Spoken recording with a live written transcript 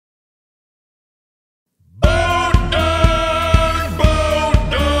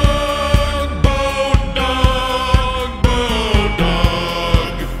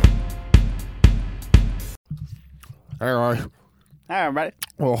Anyway, Hi, everybody.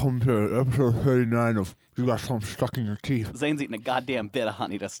 welcome to episode 39 of You Got Something Stuck in Your Teeth. Zane's eating a goddamn bit of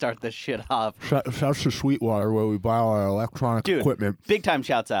honey to start this shit off. Shouts to Sweetwater, where we buy all our electronic Dude, equipment. big time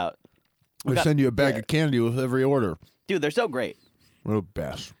shouts out. They send you a bag of candy with every order. Dude, they're so great. We're the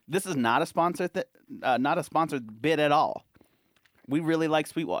best. This is not a sponsored bit at all. We really like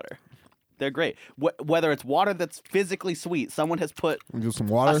Sweetwater. They're great. Whether it's water that's physically sweet, someone has put We get some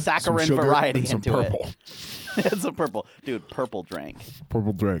water, a some saccharin sugar, variety and some into purple. it. It's a purple. Dude, purple drink.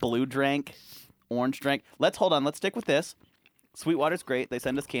 Purple drink. Blue drink. Orange drink. Let's stick with this. Sweetwater's great. They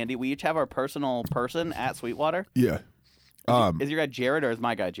send us candy. We each have our personal person at Sweetwater. Yeah. Is your guy Jared or is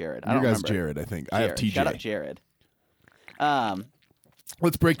my guy Jared? I Your don't guy's remember. Jared, I think. I have TJ. Shout out Jared.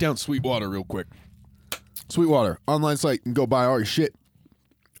 Let's break down Sweetwater real quick. Sweetwater, online site. You can go buy all your shit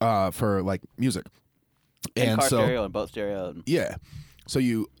for, like, music. And car so, stereo and boat stereo. And... yeah. So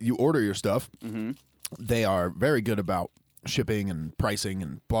you order your stuff. Mm-hmm. They are very good about shipping and pricing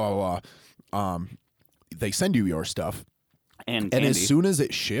and blah, blah, blah. They send you your stuff. And as soon as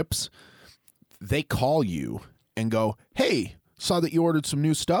it ships, they call you and go, hey, saw that you ordered some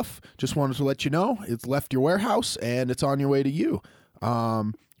new stuff. Just wanted to let you know it's left your warehouse and it's on your way to you.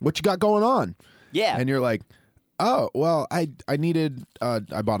 What you got going on? Yeah. And you're like, oh, well, I needed, I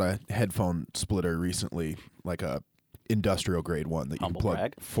bought a headphone splitter recently, like a industrial grade one that you Humble can plug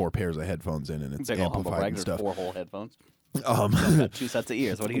brag. 4 pairs of headphones in and it's Big ol' humble amplified brag, and there's stuff. 4 whole headphones. You Um, got 2 sets of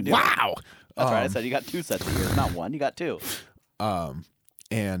ears. What are you doing? wow. That's right. I said you got 2 sets of ears, not 1. You got 2.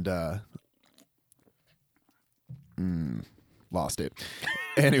 Lost it.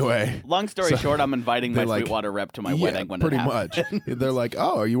 Anyway. Long story short, I'm inviting my they're like- Sweetwater rep to my Yeah, wedding when pretty it happens. much. They're like,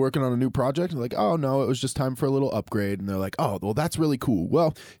 oh, are you working on a new project? I'm like, oh, no, it was just time for a little upgrade. And they're like, oh, well, that's really cool.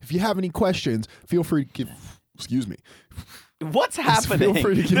 Well, if you have any questions, feel free to give, excuse me. What's happening?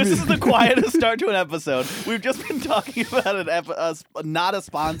 free to give This me- is the quietest start to an episode. We've just been talking about not a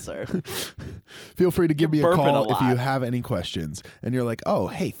sponsor. Feel free to give me a burping call a if you lot. have any questions. And you're like, oh,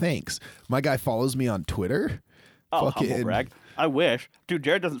 hey, thanks. My guy follows me on Twitter. Oh, Fucking- humble brag. I wish. Dude,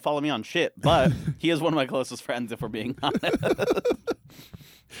 Jared doesn't follow me on shit, but he is one of my closest friends, if we're being honest.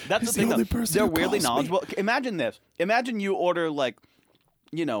 That's He's the thing, the only though. person They're who weirdly calls me. knowledgeable. Imagine this. Imagine you order, like,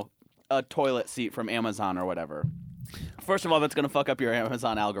 a toilet seat from Amazon or whatever. First of all, that's going to fuck up your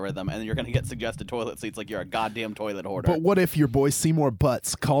Amazon algorithm, and you're going to get suggested toilet seats like you're a goddamn toilet hoarder. But what if your boy Seymour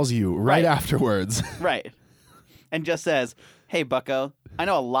Butts calls you right Right. afterwards? Right. And just says, hey, bucko, I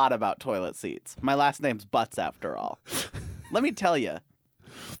know a lot about toilet seats. My last name's Butts, after all. Let me tell you,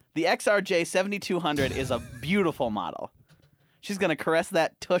 the XRJ 7200 is a beautiful model. She's going to caress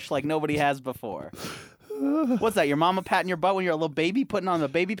that tush like nobody has before. What's that, your mama patting your butt when you're a little baby, putting on the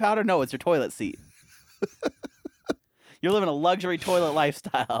baby powder? No, it's your toilet seat. You're living a luxury toilet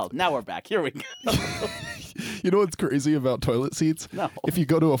lifestyle. Now we're back. Here we go. You know what's crazy about toilet seats? No. If you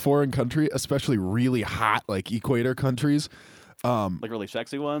go to a foreign country, especially really hot, like equator countries, Like really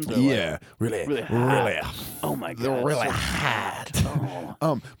sexy ones? Or yeah, Really really hot. Oh my God. they're really so hot.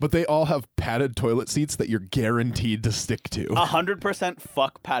 Oh. But they all have padded toilet seats that you're guaranteed to stick to. 100%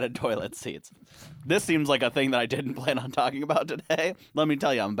 fuck padded toilet seats. This seems like a thing that I didn't plan on talking about today. Let me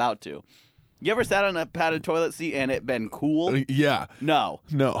tell you, I'm about to. You ever sat on a padded toilet seat and it been cool? Yeah. No.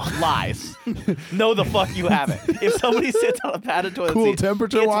 No. Lies. No, the fuck you haven't. If somebody sits on a padded toilet Cool seat,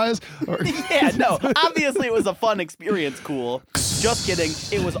 temperature wise? Or... yeah, no. Obviously, it was a fun experience. Cool. Just kidding.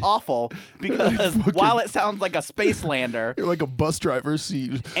 It was awful because while it sounds like a space lander, You're like a bus driver's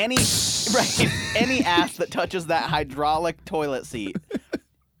seat. any ass that touches that hydraulic toilet seat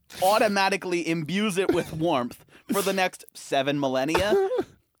automatically imbues it with warmth for the next 7 millennia.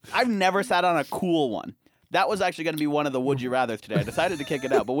 I've never sat on a cool one. That was actually going to be one of the would you rathers today. I decided to kick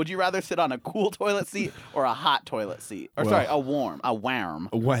it out. But would you rather sit on a cool toilet seat or a hot toilet seat? Or Well- sorry, a warm. Warm.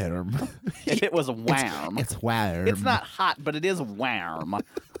 If it was warm. It's warm. It's not hot, but it is warm.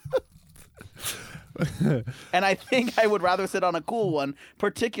 And I think I would rather sit on a cool one,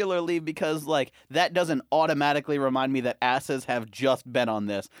 particularly because, like, that doesn't automatically remind me that asses have just been on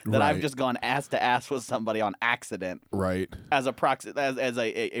this, that I've Right. just gone ass to ass with somebody on accident Right. as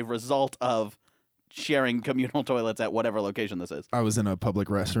a result of sharing communal toilets at whatever location this is. I was in a public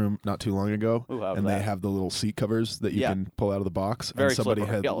restroom not too long ago, Ooh, how was and they that? have the little seat covers that you Yeah. can pull out of the box. Very and somebody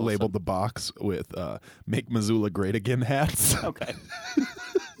slippery, had all of a labeled the box with "Make Missoula Great Again" hats. Okay.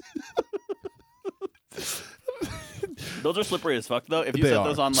 Those are slippery as fuck, though. If you They set are.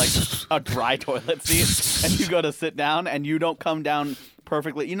 those on, like, a dry toilet seat and you go to sit down and you don't come down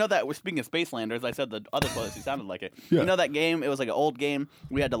perfectly. You know that we're speaking of Spacelanders. I said the other toilet seat sounded like it. Yeah. You know that game? It was like an old game.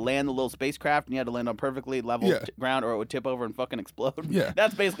 We had to land the little spacecraft, and you had to land on perfectly level Yeah. ground, or it would tip over and fucking explode. Yeah.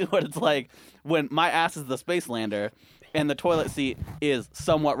 That's basically what it's like when my ass is the Spacelander, and the toilet seat is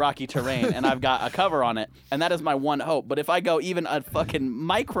somewhat rocky terrain, and I've got a cover on it, and that is my one hope. But if I go even a fucking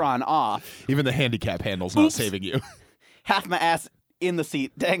micron off, Even the handicap handle's not saving you. half my ass in the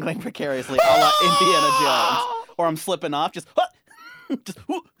seat, dangling precariously, a la Indiana Jones, or I'm slipping off, just. Just,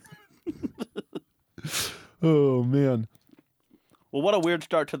 Oh man! well, what a weird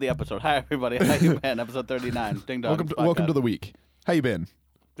start to the episode. Hi, everybody. How you been? Episode 39. Ding dong. Welcome to the week. How you been?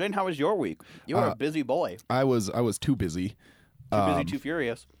 Jane, how was your week? You were a busy boy. I was too busy. Too busy, too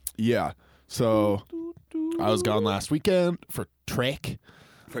furious. Yeah. So I was gone last weekend for Trek,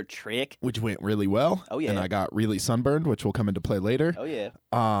 For trick. which went really well. Oh, yeah. And I got really sunburned, which will come into play later. Oh, yeah.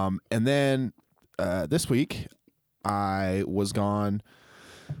 And then this week I was gone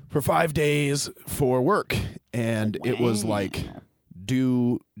for 5 days for work, and it was like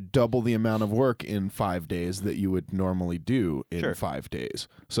do double the amount of work in 5 days that you would normally do in Sure. 5 days.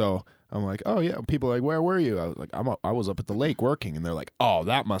 So I'm like, oh yeah. People are like, where were you? I was like, I was up at the lake working, and they're like, oh,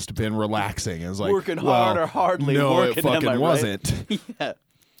 that must have been relaxing. And I was like, Working well, hard or hardly no, working, it am I fucking right? wasn't. Yeah.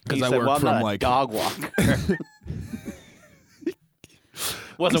 'Cause You I said, worked well, I'm from, not a like- dog walker.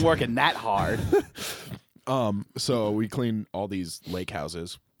 Wasn't working that hard. So we cleaned all these lake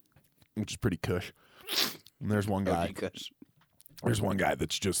houses, which is pretty cush. And there's one guy. There's one guy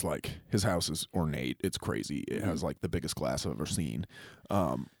that's just like, his house is ornate. It's crazy. It has like the biggest glass I've ever seen.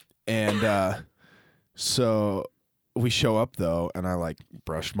 So we show up though, and I like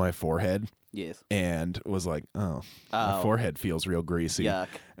brushed my forehead Yes. and was like, oh, my Oh. forehead feels real greasy. Yuck.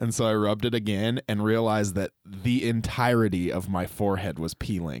 And so I rubbed it again and realized that the entirety of my forehead was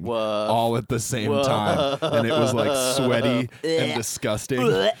peeling Woof. all at the same time. And it was like sweaty and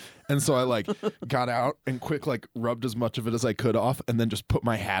disgusting. And so I like got out and quick like rubbed as much of it as I could off, and then just put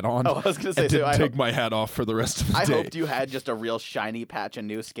my hat on. Oh, I was gonna say, and so didn't I take hope- my hat off for the rest of the I day. hoped you had just a real shiny patch of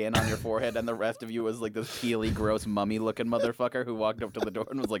new skin on your forehead, and the rest of you was like this peely, gross, mummy-looking motherfucker who walked up to the door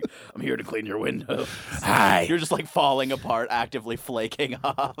and was like, "I'm here to clean your windows." Hi. You're just like falling apart, actively flaking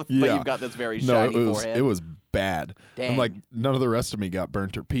off, but Yeah. you've got this very No, shiny forehead. it was bad. Dang. And like none of the rest of me got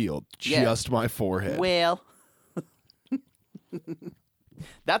burnt or peeled. Yeah. Just my forehead. Well,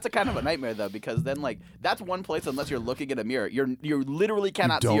 that's a kind of a nightmare though, because then like that's one place unless you're looking in a mirror, you literally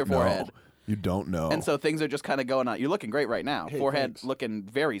cannot see your forehead, know. You don't know. and so things are just kind of going on. You're looking great right now. Hey, Forehead thanks. looking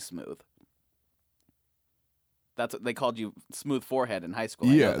very smooth. That's what they called you, smooth forehead in high school.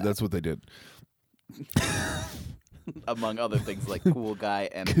 I know yeah, that. that's what they did. among other things like cool guy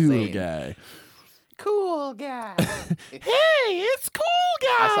and Cool insane. guy. Cool guy. Hey, it's cool guy.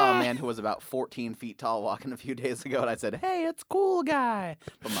 I saw a man who was about 14 feet tall walking a few days ago, and I said, "Hey, it's cool guy."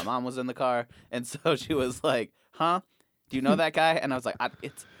 But my mom was in the car, and so she was like, "Huh? Do you know that guy?" And I was like,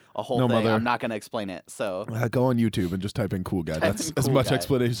 "It's a whole No, thing. mother. I'm not going to explain it." So Go on YouTube and just type in cool guy. Type That's in as cool much guy.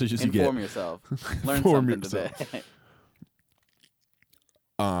 explanation as you get. inform yourself. Learn Inform something yourself. today.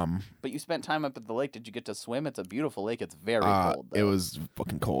 But you spent time up at the lake. Did you get to swim? It's a beautiful lake. It's very cold. It Though. was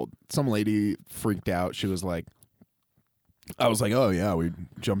fucking cold. Some lady freaked out. She was like, I was like, oh yeah, we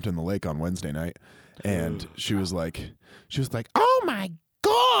jumped in the lake on Wednesday night, and she was like, oh my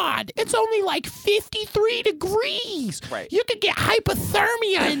God, it's only like 53 degrees. Right. You could get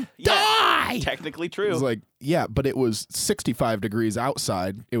hypothermia and Yeah. die. technically I true. was like, yeah, but it was 65 degrees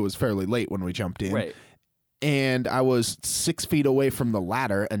outside. It was fairly late when we jumped in. Right. And I was 6 feet away from the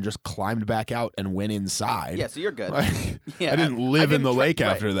ladder and just climbed back out and went inside. Yeah, so you're good. Like, Yeah, I didn't live in the try- lake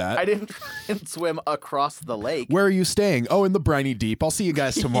right. after that. I didn't try and swim across the lake. Where are you staying? Oh, in the briny deep. I'll see you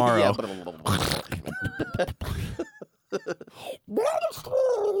guys tomorrow. Yeah,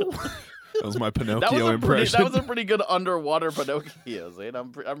 That was my that Pinocchio was impression. a pretty good underwater Pinocchio, Zane.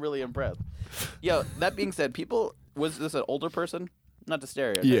 I'm really impressed. Yo, that being said, was this an older person? Not to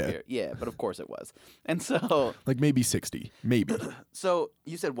stereotype Yeah. here. Yeah, but of course it was. And so Like maybe 60. Maybe.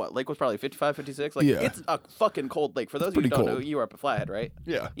 you said what? Lake was probably 55, 56? Like, Yeah. it's a fucking cold lake. For those of you who pretty don't know, cold. you were up at Flathead, right?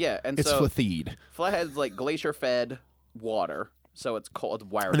 Yeah. Yeah, and It's so Flatheed. Flathead's like glacier-fed water, so it's cold.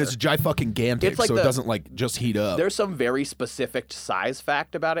 It's wilder. And it's gigantic, It's like so the- it doesn't like just heat up. There's some very specific size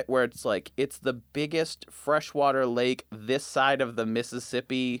fact about it where it's like it's the biggest freshwater lake this side of the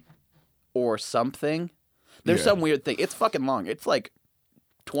Mississippi or something. There's Yeah. some weird thing. It's fucking long. It's like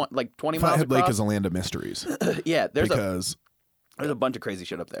 20 miles Flathead across. Lake is a land of mysteries Yeah, there's because a bunch of crazy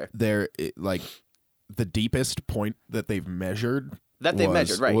shit up there. like the deepest point that they've measured That they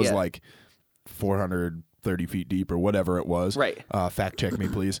measured, right, was yeah. like 430 feet deep or whatever it was. Right. Fact check me,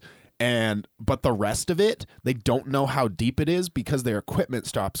 please. But the rest of it, they don't know how deep it is because their equipment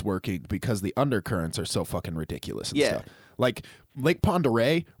stops working because the undercurrents are so fucking ridiculous and stuff. Like Lake Pend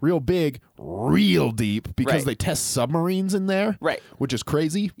Oreille, real big, real deep because they test submarines in there, which is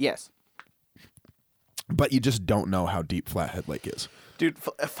crazy. Yes. But you just don't know how deep Flathead Lake is. Dude,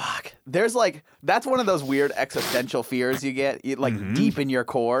 fuck. There's like, that's one of those weird existential fears you get, deep in your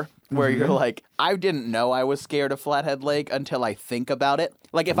core, where you're like, I didn't know I was scared of Flathead Lake until I think about it.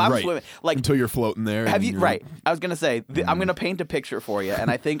 Like, if I'm swimming, like, until you're floating there. Have you, right. I was going to say, I'm going to paint a picture for you, and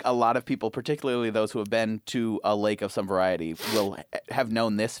I think a lot of people, particularly those who have been to a lake of some variety, will have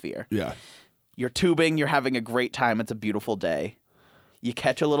known this fear. Yeah. You're tubing, you're having a great time, it's a beautiful day. You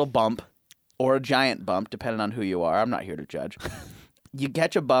catch a little bump, or a giant bump, depending on who you are. I'm not here to judge. You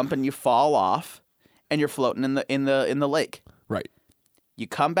catch a bump and you fall off, and you're floating in the lake. Right. You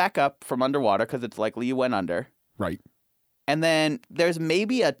come back up from underwater because it's likely you went under. Right. And then there's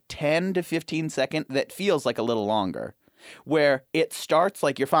maybe a 10 to 15 second that feels like a little longer, where it starts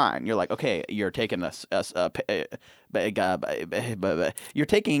like you're fine. You're like, okay, you're taking you're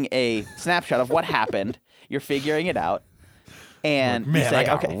taking a snapshot of what happened. You're figuring it out, and man, you say, I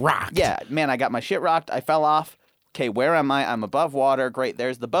got okay, rocked. Yeah, man, I got my shit rocked. I fell off. Okay, where am I? I'm above water. Great,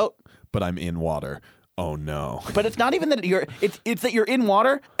 there's the boat. But I'm in water. Oh no. But it's not even that it's that you're in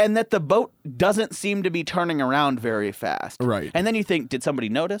water and that the boat doesn't seem to be turning around very fast. Right. And then you think, did somebody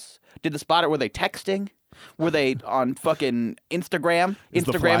notice? Did the spotter, were they texting? Were they on fucking Instagram? Is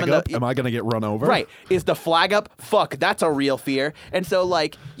the flag up? Am I going to get run over? Right. Is the flag up? Fuck, that's a real fear. And so,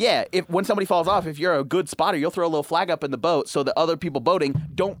 like, yeah, when somebody falls off, if you're a good spotter, you'll throw a little flag up in the boat so that other people boating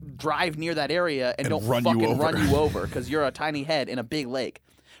don't drive near that area and don't run fucking you over. run you over because you're a tiny head in a big lake.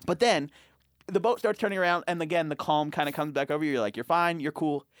 But then the boat starts turning around, and again, the calm kind of comes back over you. You're like, you're fine, you're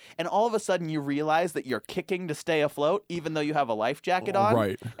cool. And all of a sudden, you realize that you're kicking to stay afloat, even though you have a life jacket on.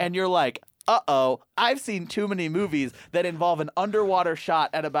 Right. And you're like, uh-oh, I've seen too many movies that involve an underwater shot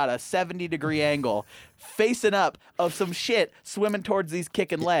at about a 70-degree angle, facing up of some shit swimming towards these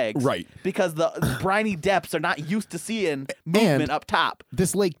kicking legs. Right. Because the briny depths are not used to seeing movement up top.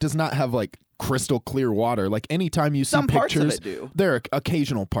 This lake does not have, like, crystal clear water. Like, anytime you see Some parts pictures, of it do. There are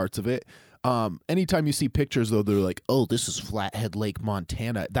occasional parts of it. Anytime you see pictures, though, they're like, oh, this is Flathead Lake,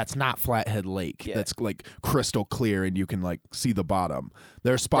 Montana. That's not Flathead Lake. Yeah. That's like crystal clear, and you can like see the bottom.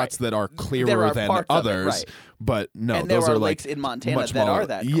 There are spots that are There clearer are than parts of it, others, right. but no, And there those are are lakes like in Montana much that smaller. are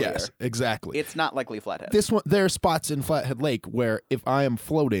that clear. Yes, exactly. It's not likely Flathead. This one, there are spots in Flathead Lake where if I am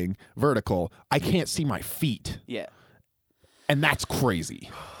floating vertical, I can't see my feet, Yeah. and that's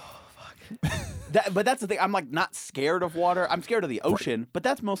crazy. But that's the thing. I'm like not scared of water. I'm scared of the ocean, but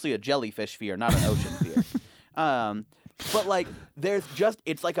that's mostly a jellyfish fear, not an ocean fear. But like, there's just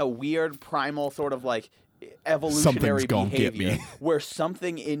it's like a weird primal sort of like evolutionary Something's gonna get behavior me. where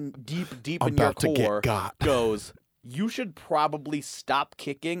something in deep I'm in your about to get core got. goes. You should probably stop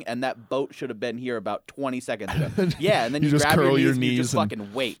kicking, and that boat should have been here about 20 seconds ago. Yeah, and then You you just grab your curl knees, your and you just knees and-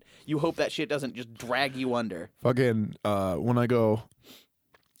 fucking wait. You hope that shit doesn't just drag you under. Fucking when I go,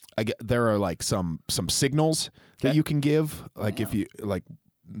 there are like some signals that Okay. you can give, like if you like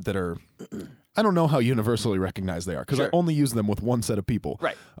that are. I don't know how universally recognized they are because Sure. I only use them with one set of people.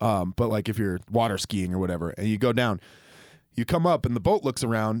 Right. But like if you're water skiing or whatever, and you go down, you come up and the boat looks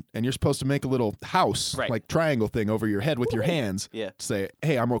around, and you're supposed to make a little house, Right. like triangle thing over your head with your hands. Yeah. To say,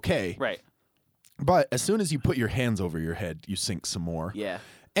 hey, I'm okay. Right. But as soon as you put your hands over your head, you sink some more. Yeah.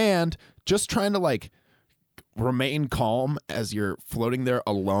 And just trying to like remain calm as you're floating there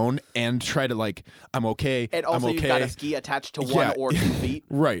alone and try to like, I'm okay. And also, I'm you've okay. got a ski attached to one Yeah. or 2 feet.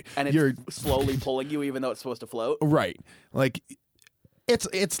 Right. And it's you're slowly pulling you, even though it's supposed to float. right. Like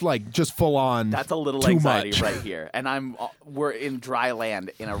it's like just full on. That's a little too anxiety much. right here. And we're in dry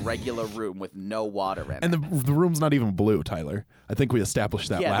land in a regular room with no water in it. And the room's not even blue, Tyler. I think we established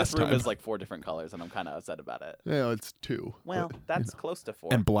that yeah, last this room time. is like 4 different colors, and I'm kind of upset about it. Yeah, it's 2. Well, that's close to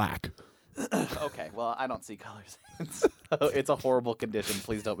 4. And black. Okay, well, I don't see colors. It's a horrible condition.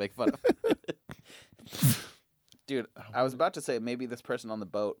 Please don't make fun of it. Dude, I was about to say maybe this person on the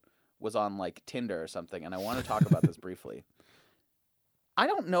boat was on like Tinder or something, and I want to talk about this briefly. I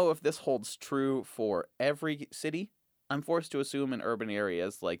don't know if this holds true for every city. I'm forced to assume in urban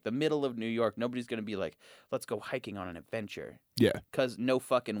areas like the middle of New York, nobody's going to be like, let's go hiking on an adventure. Yeah. Because no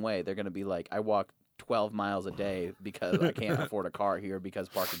fucking way. They're going to be like, I walk 12 miles a day because I can't afford a car here because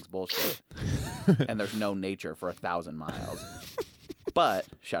parking's bullshit. And there's no nature for 1,000 miles. But,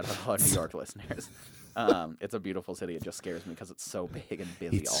 shout out to all our New York listeners. It's a beautiful city. It just scares me because it's so big and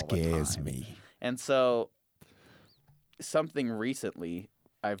busy all the time. It scares me. And so, something recently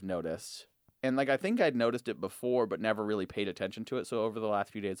I've noticed And like I think I'd noticed it before, but never really paid attention to it. So over the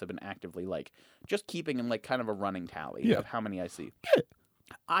last few days, I've been actively like just keeping in like kind of a running tally of how many I see. Good.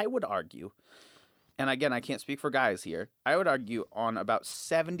 I would argue, and again, I can't speak for guys here. I would argue on about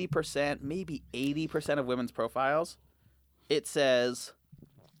 70%, maybe 80% of women's profiles, it says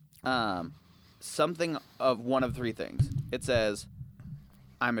something of one of three things. It says,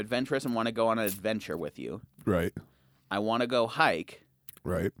 I'm adventurous and want to go on an adventure with you. Right. I want to go hike.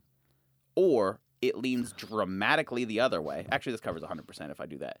 Right. Or it leans dramatically the other way. Actually, this covers 100% if I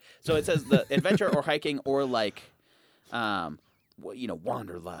do that. So it says the adventure or hiking or like,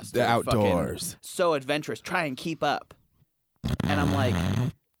 wanderlust. The or outdoors. So adventurous. Try and keep up. And I'm like,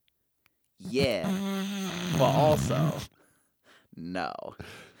 yeah. But also, no.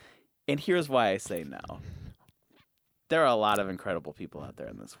 And here's why I say no. There are a lot of incredible people out there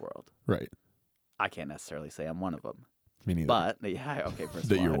in this world. Right. I can't necessarily say I'm one of them. Me neither. But, yeah, okay, first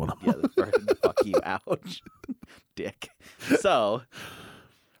That of all. you're one of yeah, the first, fuck you, ouch. Dick. So,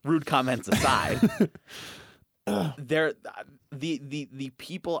 rude comments aside, the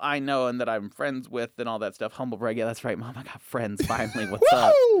people I know and that I'm friends with and all that stuff, humble brag, yeah, that's right, Mom, I got friends finally, what's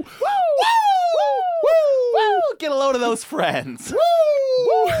up? Woo! Woo! Woo! Woo! Get a load of those friends.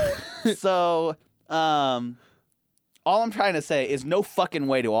 Woo! So, all I'm trying to say is no fucking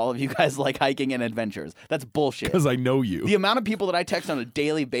way do all of you guys like hiking and adventures. That's bullshit. Because I know you. The amount of people that I text on a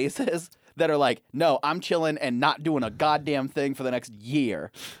daily basis that are like, no, I'm chilling and not doing a goddamn thing for the next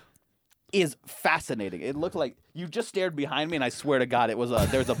year is fascinating. It looked like you just stared behind me and I swear to God,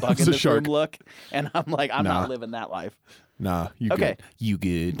 there's a bug in this room look. And I'm like, I'm not living that life. Nah, you Okay. good. You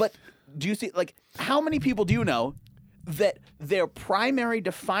good. But do you see, like, how many people do you know that their primary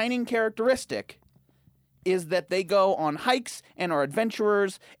defining characteristic is that they go on hikes and are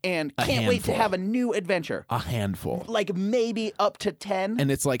adventurers and can't wait to handful. have a new adventure? A handful. Like maybe up to 10. And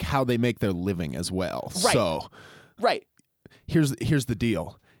it's like how they make their living as well. Right. So Right. here's the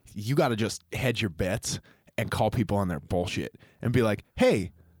deal. You got to just hedge your bets and call people on their bullshit and be like,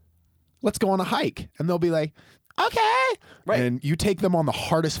 hey, let's go on a hike. And they'll be like, okay. Right. And you take them on the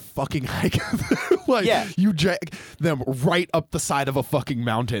hardest fucking hike. Like, Yeah. you drag them right up the side of a fucking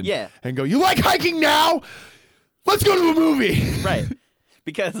mountain. Yeah. And go, you like hiking now? Let's go to a movie. Right.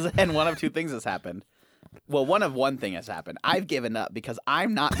 Because then one of two things has happened. Well, one thing has happened. I've given up because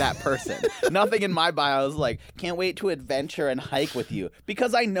I'm not that person. Nothing in my bio is like, can't wait to adventure and hike with you.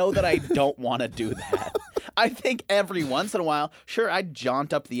 Because I know that I don't want to do that. I think every once in a while, sure, I'd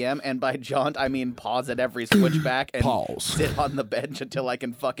jaunt up the M. And by jaunt, I mean pause at every switchback and Pause. sit on the bench until I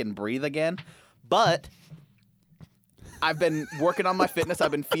can fucking breathe again. But I've been working on my fitness.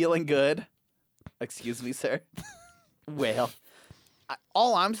 I've been feeling good. Excuse me, sir. Well,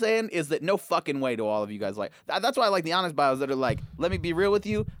 all I'm saying is that no fucking way do all of you guys like. That's why I like the honest bios that are like, let me be real with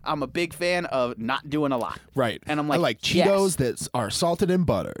you. I'm a big fan of not doing a lot. Right. And I'm I like, like Cheetos that are salted and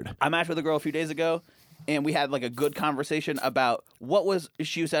buttered. I matched with a girl a few days ago, and we had like a good conversation about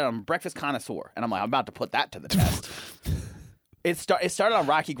she said I'm a breakfast connoisseur, and I'm like, I'm about to put that to the test. It started on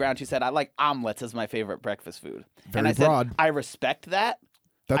rocky ground. She said, I like omelets as my favorite breakfast food. Very and I broad. said, I respect that.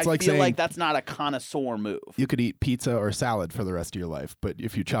 That's I like feel saying like that's not a connoisseur move. you could eat pizza or salad for the rest of your life, but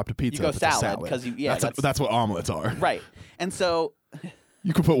if you chopped a pizza, go up, it's a salad, 'cause that's what omelets are. Right. And so,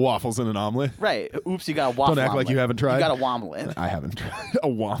 You could put waffles in an omelet. right. Oops, you got a waffle Don't act like omelet. you haven't tried. You got a omelet. I haven't tried a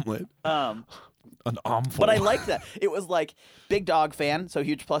omelet. An omelet. But I like that. It was like big dog fan, so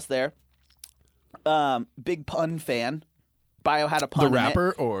huge plus there. Big pun fan. Bio had a pun. the in it.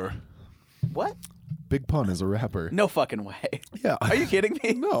 rapper or What? Big Pun is a rapper. No fucking way. Yeah. Are you kidding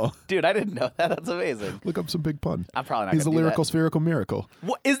me? No. Dude, I didn't know that. That's amazing. Look up some Big Pun. I'm probably not He's a gonna do lyrical that. spherical miracle.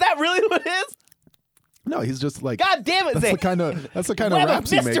 What, is that really what it is? No, he's just like God damn it, that's Zane. the kind of Web of raps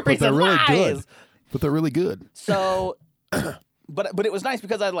he makes, but mysteries they're and really lies. good. But they're really good. So, but it was nice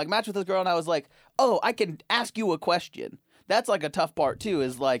because I like matched with this girl and I was like, oh, I can ask you a question. That's like a tough part too.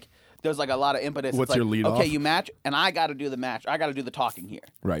 Is like there's like a lot of impetus. What's it's like, your lead okay, off? you match, and I got to do the match. I got to do the talking here.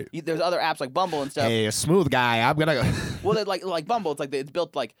 Right. There's other apps like Bumble and stuff. Hey, a smooth guy. I'm gonna go. Well, they're like Bumble, it's like it's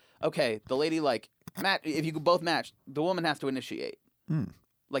built like okay, the lady like match. If you both match, the woman has to initiate.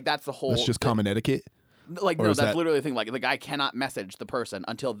 Like that's the whole. That's just common etiquette. Like or no, is that's that- literally the thing. Like the guy cannot message the person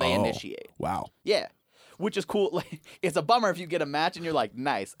until they Oh, initiate. Wow. Yeah. Which is cool. Like, it's a bummer if you get a match and you're like,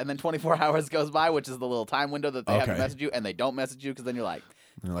 nice. And then 24 hours goes by, which is the little time window that they have to Okay. message you, and they don't message you because then you're like,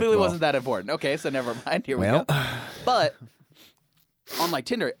 You're like, clearly well, wasn't that important. Okay, so never mind. Here we Well. go. But on like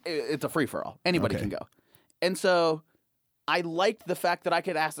Tinder, it's a free for all. Anybody Okay. can go. And so I liked the fact that I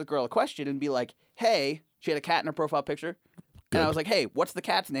could ask the girl a question and be like, hey, she had a cat in her profile picture. Good. And I was like, hey, what's the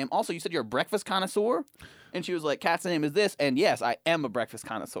cat's name? Also, you said you're a breakfast connoisseur? And she was like, Kat's name is this, and yes, I am a breakfast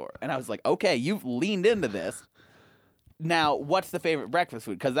connoisseur. And I was like, okay, you've leaned into this. Now, what's the favorite breakfast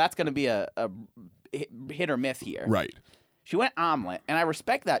food? Because that's going to be a hit or miss here. Right. She went omelet, and I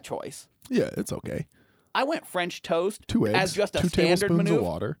respect that choice. Yeah, it's okay. I went French toast 2 eggs, as just a 2 standard tablespoons maneuver. of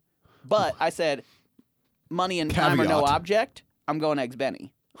water. But I said, money and time are no Caveat. object. I'm going Eggs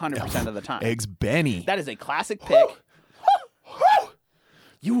Benny 100% of the time. Eggs Benny. That is a classic pick.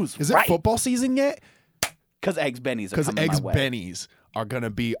 You was Is it right. football season yet? Because Eggs Bennies are Because coming Eggs my way. Bennies are going to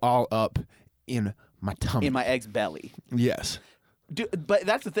be all up in my tummy. In my Eggs belly. Yes. But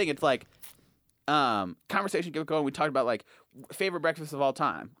that's the thing. It's like, conversation kept going. We talked about like favorite breakfast of all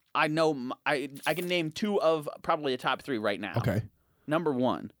time. I know I can name 2 of probably a top 3 right now. Okay. Number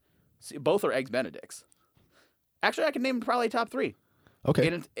 1, both are Eggs Benedicts. Actually, I can name probably top 3. Okay.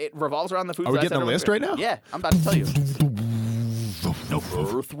 And it revolves around the foods. Are we that I getting said a list earlier. right now? Yeah, I'm about to tell you.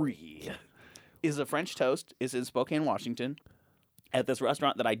 Number 3 is a French toast. Is in Spokane, Washington, at this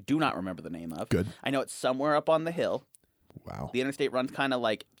restaurant that I do not remember the name of. Good. I know it's somewhere up on the hill. Wow. The interstate runs kind of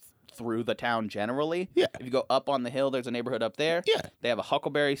like through the town generally. Yeah. If you go up on the hill, there's a neighborhood up there. Yeah. They have a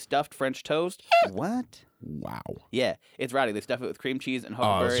huckleberry stuffed French toast. What? Wow. Yeah, it's rowdy. They stuff it with cream cheese and Oh, I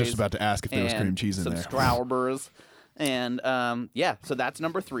huckleberries. was just about to ask if there was and cream cheese in some there. Straubers. And yeah, so that's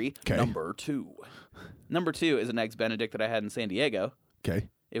number 3. 'Kay. Number 2. Number 2 is an Eggs Benedict that I had in San Diego. Okay.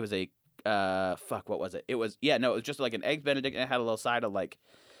 It was a what was it? It was it was just like an Eggs Benedict, and it had a little side of like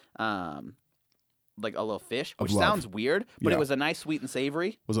a little fish, Of which love. sounds weird, but Yeah. it was a nice sweet and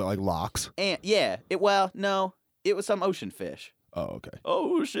savory. Was it like lox? And yeah, it was some ocean fish. Oh, okay.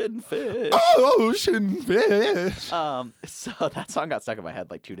 Ocean fish. Oh, ocean fish. So that song got stuck in my head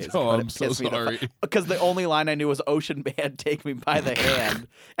like 2 days ago. Oh, and I'm it so pissed me the sorry. Because the only line I knew was "Ocean Man, take me by the hand,"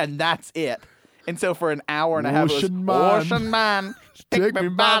 and that's it. And so for an hour and a half, Ocean it Man, was "Ocean Man, take me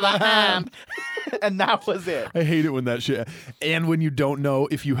by the hand," and that was it. I hate it when that shit. And when you don't know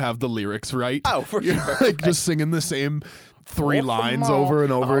if you have the lyrics right. Oh, for You're sure. like just singing the same 3 lines over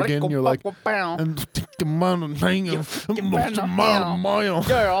and over again. You're like, and take the mile, a mile.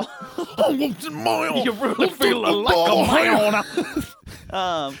 Girl, you really feeling like a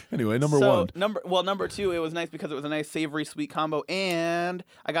man. Anyway, number 1. Number 2, it was nice because it was a nice savory sweet combo, and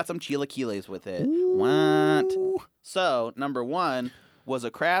I got some chilaquiles with it. What? So number 1 was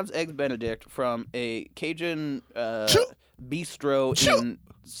a crab's eggs Benedict from a Cajun bistro in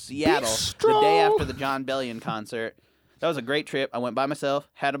Seattle the day after the John Bellion concert. That was a great trip. I went by myself,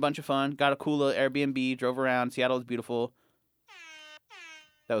 had a bunch of fun, got a cool little Airbnb, drove around. Seattle is beautiful.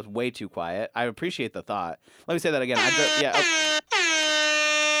 That was way too quiet. I appreciate the thought. Let me say that again.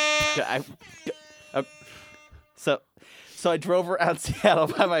 So I drove around Seattle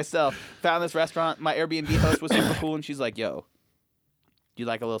by myself, found this restaurant. My Airbnb host was super cool, and she's like, yo, do you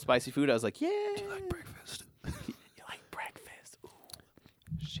like a little spicy food? I was like, yeah. Do you like breakfast? You like breakfast? Ooh.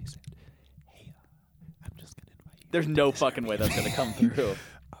 She said, hey, I'm just going to invite you. There's no fucking way that's going to come through. For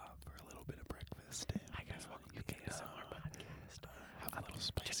a little bit of breakfast. Hi guys, welcome to the ASMR podcast. Have a little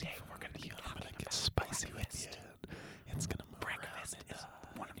spicy. Today we're going to be talking about get spicy with you. It's going to move breakfast around is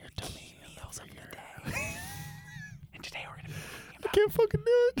one of your key meals of the day. And today we're going to be talking I about can't fucking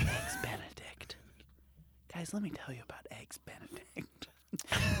do it. Eggs Benedict. Guys, let me tell you about Eggs Benedict.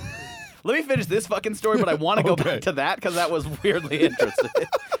 Let me finish this fucking story, but I want to go Okay. back to that because that was weirdly interesting.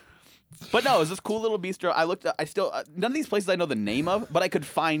 But no, it was this cool little bistro. None of these places I know the name of, but I could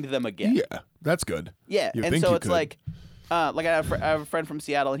find them again. Yeah, that's good. Yeah, You and think so you it's could. like I have a friend from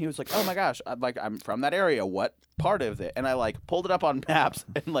Seattle, and he was like, "Oh my gosh, I'm from that area. What part of it?" And I like pulled it up on maps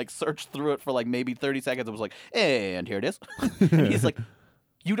and like searched through it for like maybe 30 seconds. I was like, "And here it is." And he's like,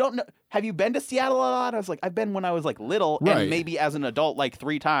 "You don't know? Have you been to Seattle a lot?" I was like, "I've been when I was like little, Right. and maybe as an adult like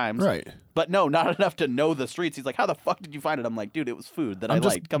 3 times, Right. but no, not enough to know the streets." He's like, "How the fuck did you find it?" I'm like, "Dude, it was food that I I'm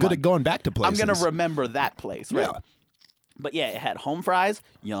just liked. Come good on, at going back to places. I'm gonna remember that place, right?" Yeah. But yeah, it had home fries,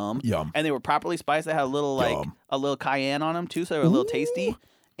 yum, Yum. and they were properly spiced. They had a little Yum. a little cayenne on them too, so they were a little tasty.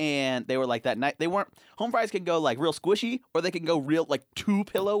 And they were like that night. They weren't home fries can go like real squishy, or they can go real like too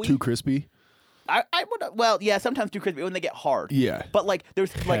pillowy. Too crispy. I would sometimes too crispy when they get hard. Yeah. But like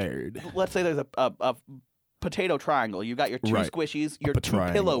there's Hard. like let's say there's a potato triangle. You got your 2 Right. squishies, your 2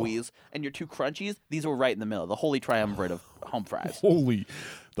 triangle. pillowies, and your 2 crunchies. These were right in the middle, the holy triumvirate of home fries. Holy,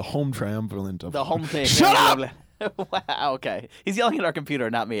 the home triumvirate of The home thing. Shut up! Wow, okay. He's yelling at our computer,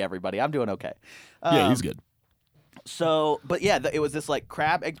 not me, everybody. I'm doing okay. Yeah, he's good. So, but yeah, it was this like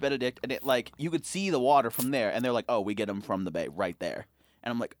crab eggs Benedict, and it like you could see the water from there, and they're like, "Oh, we get them from the bay right there."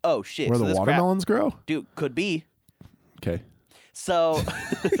 And I'm like, "Oh shit!" Where so the this watermelons grow? dude, could be. Okay. So,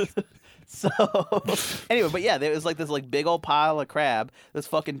 So anyway, but yeah, there was like this like big old pile of crab, this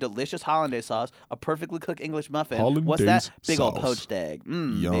fucking delicious hollandaise sauce, a perfectly cooked English muffin. What's that? Hollandaise Big old sauce. poached egg. Baby.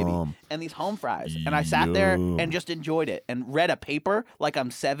 Yum. And these home fries. And I sat there Yum. and just enjoyed it and read a paper like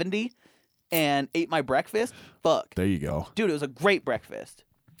I'm 70 and ate my breakfast. Fuck. There you go. Dude, it was a great breakfast.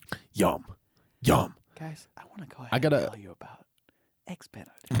 Yum. Yum. Guys, I want to go ahead I gotta- and tell you about Eggs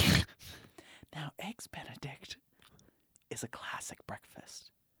Benedict. Now, Eggs Benedict is a classic breakfast.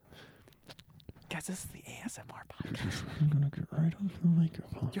 Guys, this is the ASMR podcast. I'm gonna get right off the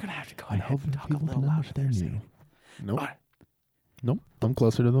microphone. You're going to have to go ahead and talk a little louder there, Sam. Nope. All right, Nope. I'm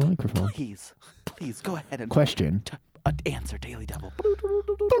closer to the microphone. please go ahead and Question. answer Daily Double.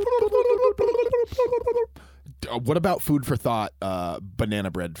 What about food for thought?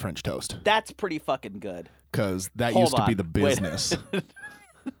 Banana bread French toast, That's pretty fucking good. because that Hold used to be on. the Wait. business.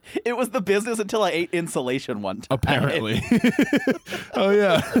 It was the business until I ate insulation one time. Apparently. Oh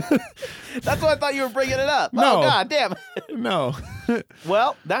yeah. That's why I thought you were bringing it up. No. Oh, God damn. No.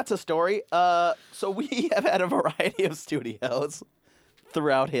 Well, that's a story. So we have had a variety of studios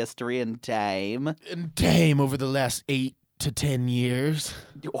throughout history and time. And damn, over the last 8 to 10 years.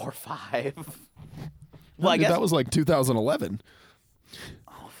 Or 5. Well, I Dude, guess. that was like 2011.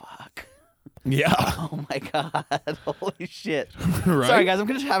 Oh, fuck. Yeah. Oh, my God. Holy shit. Right? Sorry, guys. I'm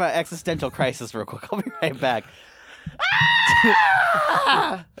going to have an existential crisis real quick. I'll be right back.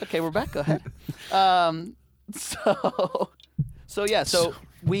 Okay, we're back. Go ahead. So yeah. So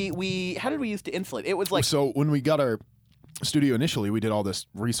we how did we used to insulate? It was like So when we got our studio initially, we did all this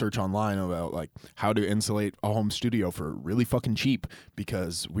research online about like how to insulate a home studio for really fucking cheap,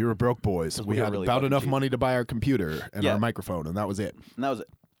 because we were broke boys. We were had really about fucking enough cheap. money to buy our computer and Yeah. our microphone, and that was it. and that was it.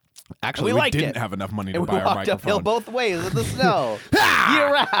 Actually, we we liked didn't it. have enough money to And we buy our walked uphill microphone. both ways in the snow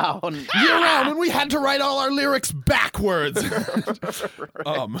year round. Year round, and we had to write all our lyrics backwards.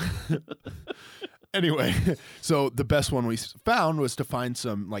 Anyway, so the best one we found was to find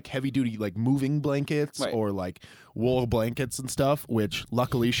some like heavy duty like moving blankets Right. or like wool blankets and stuff, which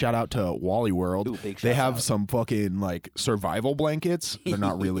luckily shout out to Wally World. Ooh, big they shout have out. some fucking like survival blankets. They're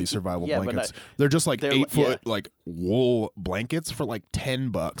not really survival Yeah, but blankets. They're just like they're 8-foot like wool blankets for like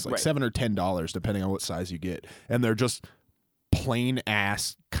 $10, like Right. $7 or $10 depending on what size you get. And they're just plain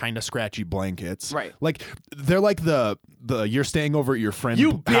ass kind of scratchy blankets. Right. Like they're like the you're staying over at your friend's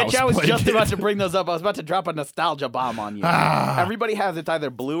You bitch, house I was just blanket. about to bring those up. I was about to drop a nostalgia bomb on you. Everybody has it's either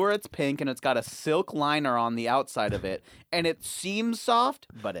blue or it's pink, and it's got a silk liner on the outside of it, and it seems soft,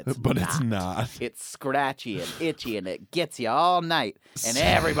 but it's But not. it's not. It's scratchy and itchy, and it gets you all night. And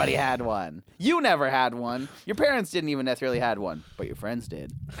everybody had one. You never had one. Your parents didn't even necessarily had one, but your friends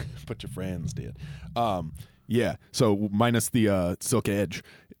did. But your friends did. Yeah. So minus the silk edge,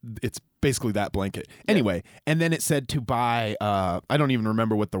 it's basically that blanket. Anyway, and then it said to buy. I don't even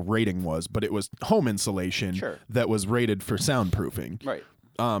remember what the rating was, but it was home insulation Sure. that was rated for soundproofing. Right.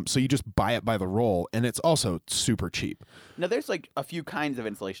 So you just buy it by the roll, and it's also super cheap. Now, there's like a few kinds of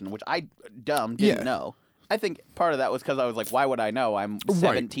insulation, which I didn't Yeah. know. I think part of that was because I was like, why would I know? I'm Right.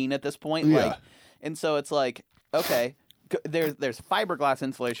 17 at this point. Yeah. Like, and so it's like, okay, there's fiberglass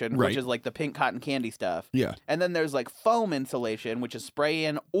insulation, Right. which is like the pink cotton candy stuff. Yeah. And then there's like foam insulation, which is spray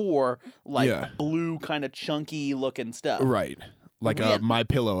in or like Yeah. blue kind of chunky looking stuff. Right. Like Yeah. a My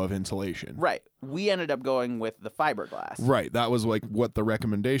Pillow of insulation. Right. We ended up going with the fiberglass. Right. That was like what the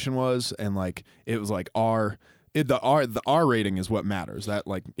recommendation was, and like it was like the R rating is what matters. That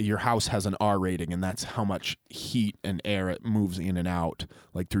like your house has an R rating, and that's how much heat and air it moves in and out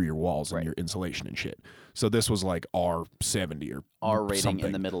like through your walls Right. and your insulation and shit. So this was like R70 or R rating something.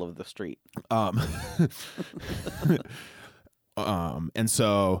 in the middle of the street. And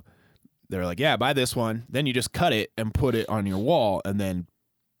so they're like, yeah, buy this one. Then you just cut it and put it on your wall, and then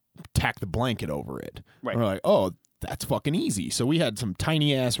tack the blanket over it. Right. And we're like, oh, that's fucking easy. So we had some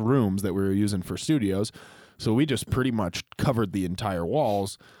tiny ass rooms that we were using for studios. So we just pretty much covered the entire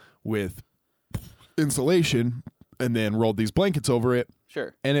walls with insulation and then rolled these blankets over it.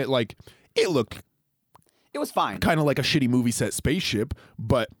 Sure. And it looked It was fine. kind of like a shitty movie set spaceship,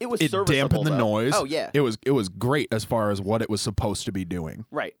 but It was dampened serviceable, the though. noise. Oh, yeah. It was great as far as what it was supposed to be doing.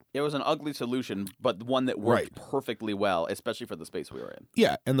 Right. It was an ugly solution, but one that worked Right. perfectly well, especially for the space we were in.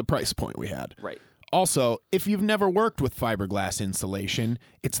 Yeah, and the price point we had. Right. Also, if you've never worked with fiberglass insulation,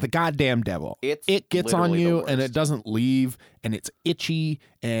 it's the goddamn devil. It's It gets on literally the you and it worst. doesn't leave, and it's itchy,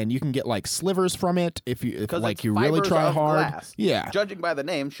 and you can get like slivers from it if Because like it's you really fibers try of hard. glass. Yeah. Judging by the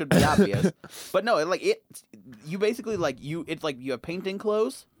name, should be obvious. But no, you basically it's like you have painting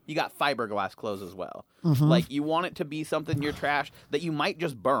clothes. You got fiberglass clothes as well. Mm-hmm. Like you want it to be something in your trash that you might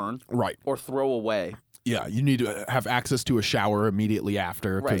just burn Right. or throw away. Yeah, you need to have access to a shower immediately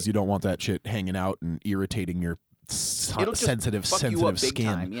after because Right. you don't want that shit hanging out and irritating your It'll just sensitive fuck you up big skin.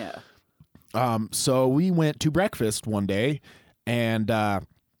 time. Yeah. So we went to breakfast one day, and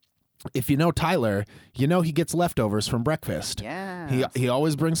if you know Tyler, you know he gets leftovers from breakfast. Yeah. He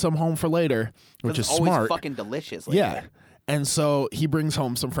always brings some home for later, which is It's always smart. fucking delicious. Like Yeah, that. and so he brings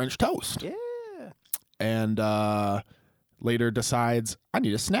home some French toast, Yeah. and later decides I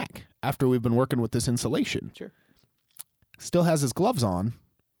need a snack after we've been working with this insulation. Sure. Still has his gloves on.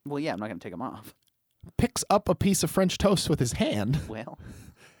 Well, yeah, I'm not gonna take them off. Picks up a piece of French toast with his hand Well.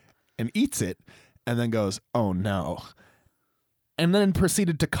 and eats it, and then goes, "Oh no." And then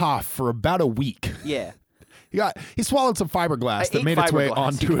proceeded to cough for about a week. Yeah. He swallowed some fiberglass I that ate made its way fiberglass,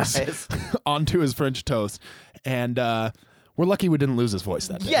 onto you his guys. onto his French toast, and we're lucky we didn't lose his voice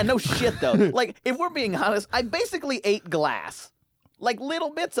that day. Yeah, no shit though. Like, if we're being honest, I basically ate glass. Like little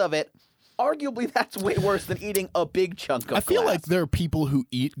bits of it. Arguably, that's way worse than eating a big chunk of I feel glass. like there are people who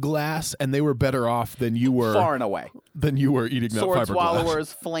eat glass and they were better off than you were far and away. eating that Sword fiberglass.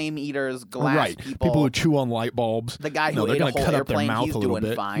 swallowers, flame eaters, glass Right, people. who chew on light bulbs. The guy No, who they're ate a gonna whole cut up their airplane, mouth he's a little doing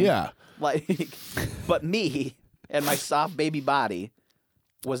bit. fine. Yeah, Like, but me and my soft baby body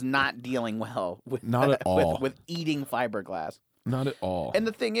was not dealing well with Not at all. with eating fiberglass. not at all. And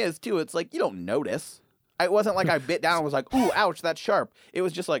the thing is, too, it's like you don't notice. It wasn't like I bit down and was like, "Ooh, ouch, that's sharp." It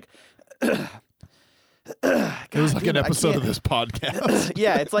was just like, it was like damn an it, I episode of can't- this podcast.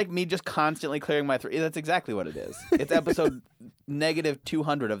 yeah, it's like me just constantly clearing my throat. That's exactly what it is. It's episode negative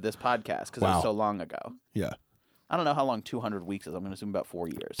 200 of this podcast because it Wow. was so long ago. Yeah, I don't know how long 200 weeks is. I'm going to assume about 4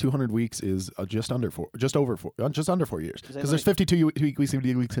 years. 200 weeks is just under 4 years. that Because there's like- 52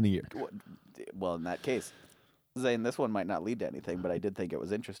 weeks in a year. Well, in that case, Zane, this one might not lead to anything, but I did think it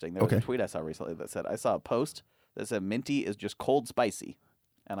was interesting. There was a Okay. tweet I saw recently that said, I saw a post that said minty is just cold spicy.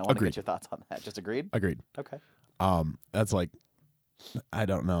 And I want to Agreed. get your thoughts on that. Just agreed? Agreed. Okay. That's like, I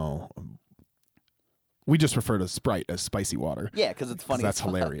don't know. We just refer to Sprite as spicy water. Yeah, because it's 'cause funny. that's as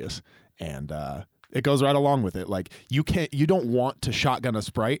fuck. hilarious, and it goes right along with it. Like you don't want to shotgun a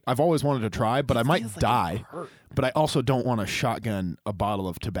Sprite. I've always wanted to try, but I might Feels like die. it hurt. But I also don't want to shotgun a bottle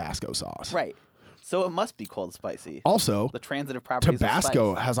of Tabasco sauce. Right. So it must be cold spicy. Also, The transitive properties Tabasco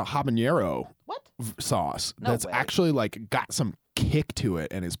of spice. has a habanero What? sauce No that's way. actually like got some kick to it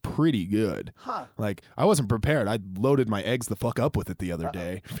and is pretty good. Huh. Like I wasn't prepared. I loaded my eggs the fuck up with it the other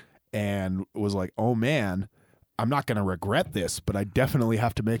day and was like, "Oh man, I'm not going to regret this, but I definitely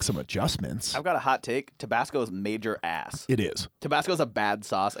have to make some adjustments." I've got a hot take. Tabasco is major ass. It is. Tabasco is a bad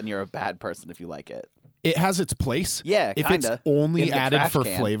sauce, and you're a bad person if you like it. It has its place. Yeah, If it's kinda. only In the added trash for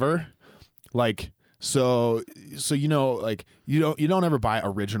can. flavor, like so you know, like you don't ever buy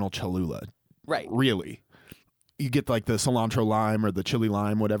original Cholula, Right. really. You get like the cilantro lime or the chili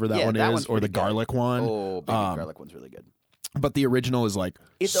lime, whatever that Yeah, one that is, one's or the pretty good. garlic one. Oh, baby garlic one's really good. But the original is like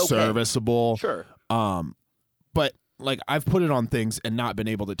It's okay. serviceable. Sure. But like I've put it on things and not been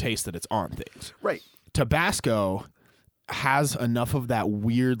able to taste that it's on things. Right. Tabasco has enough of that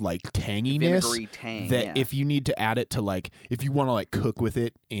weird like tanginess Vinegary tang. that yeah. if you need to add it to like if you want to like cook with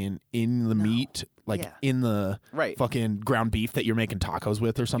it in the meat, like Yeah. in the Right. fucking ground beef that you're making tacos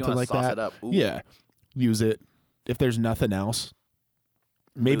with or something wanna like sauce that. it up. Ooh. Yeah. Use it. If there's nothing else,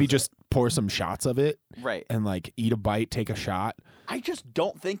 maybe Lose it. just pour some shots of it Right. and like eat a bite, take a shot. I just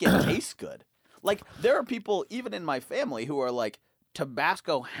don't think it tastes good. Like, there are people, even in my family, who are like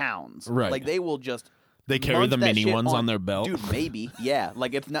Tabasco hounds. Right. Like, they will just. They carry munch the that mini shit ones on their belt. Dude, maybe. Yeah.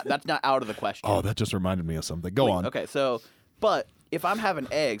 Like, it's not. That's not out of the question. Oh, that just reminded me of something. Go on. Okay, so, but if I'm having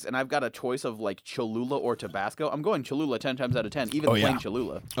eggs and I've got a choice of like Cholula or Tabasco, I'm going Cholula 10 times out of 10, even Oh, plain yeah.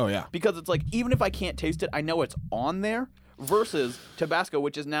 Cholula. Oh yeah. Because it's like, even if I can't taste it, I know it's on there. Versus Tabasco,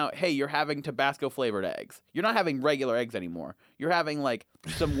 which is now, hey, you're having Tabasco flavored eggs. You're not having regular eggs anymore. You're having like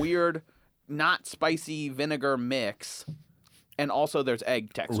some weird, not spicy vinegar mix, and also there's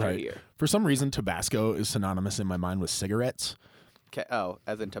egg texture Right. here. For some reason, Tabasco is synonymous in my mind with cigarettes. Oh,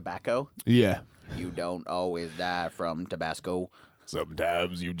 as in tobacco. Yeah. You don't always die from Tabasco.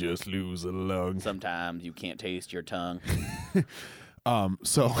 Sometimes you just lose a lung. Sometimes you can't taste your tongue.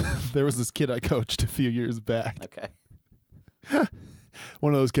 So there was this kid I coached a few years back. Okay.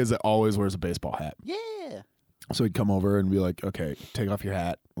 One of those kids that always wears a baseball hat. Yeah. So he'd come over and be like, "Okay, take off your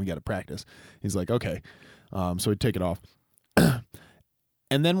hat. We got to practice." He's like, "Okay." So he'd take it off.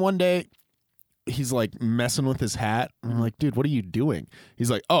 And then one day, he's like messing with his hat. And I'm like, "Dude, what are you doing?" He's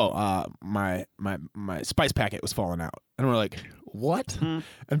like, "Oh, my spice packet was falling out." And we're like, "What?"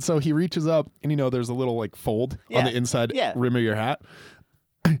 And so he reaches up, and there's a little like fold on Yeah. the inside Yeah. rim of your hat.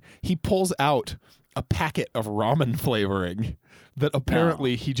 He pulls out a packet of ramen flavoring that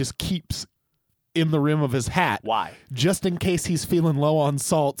apparently he just keeps in the rim of his hat. Why? Just in case he's feeling low on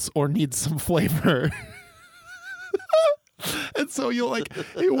salts or needs some flavor. And so you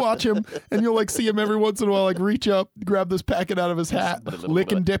watch him and you'll see him every once in a while reach up, grab this packet out of his hat,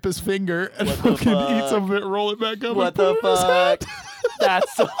 lick and dip his finger, and fucking eat some of it, roll it back up. What the fuck?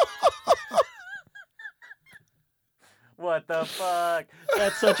 That's so... What the fuck?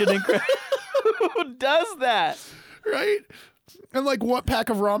 That's such an incredible... Who does that? Right? And what pack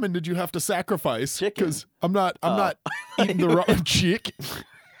of ramen did you have to sacrifice? Chicken. Because I'm not eating the ramen chicken.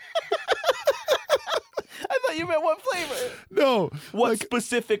 I thought you meant what flavor. No. What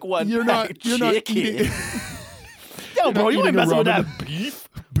specific one? You're not eating. Yo, bro, you ain't messing with that beef.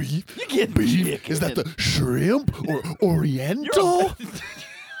 You get beef. chicken. Is that the shrimp or Oriental?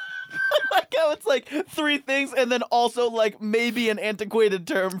 I like how it's 3 things and then also maybe an antiquated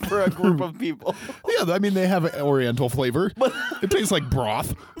term for a group of people. Yeah, I mean they have an Oriental flavor. It tastes like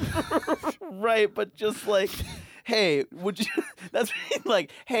broth. Right, but just hey, would you? That's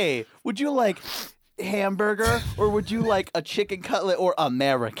hey, would you hamburger or would you a chicken cutlet or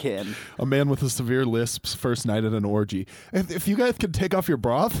American? A man with a severe lisp's first night at an orgy. If you guys could take off your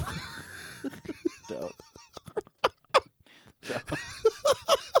broth. Dope.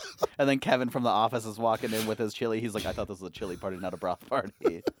 And then Kevin from The Office is walking in with his chili. He's like, I thought this was a chili party, not a broth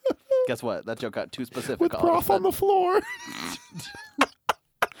party. Guess what? That joke got too specific. With broth on the floor.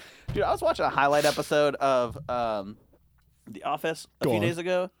 Dude, I was watching a highlight episode of The Office a few days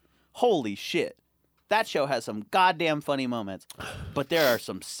ago. Holy shit. That show has some goddamn funny moments. But there are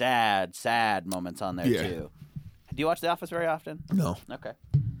some sad, sad moments on there, too. Do you watch The Office very often? No. Okay.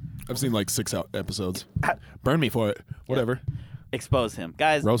 I've seen 6 episodes. Burn me for it. Whatever. Expose him.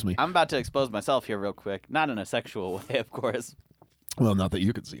 Guys, roast me. I'm about to expose myself here real quick. Not in a sexual way, of course. Well, not that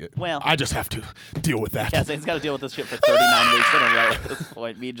you can see it. Well, I just have to deal with that. Yeah, so he's got to deal with this shit for 39 weeks in a row at this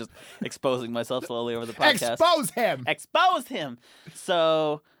point. Me just exposing myself slowly over the podcast. Expose him! Expose him!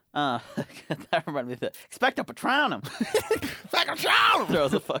 So, that reminded me of the Expecto Patronum.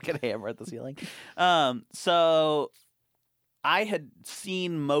 Throws a fucking hammer at the ceiling. So, I had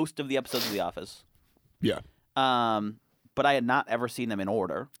seen most of the episodes of The Office. Yeah. But I had not ever seen them in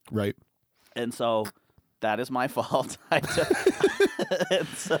order. Right. And so that is my fault.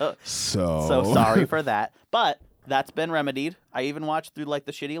 So sorry for that. But that's been remedied. I even watched through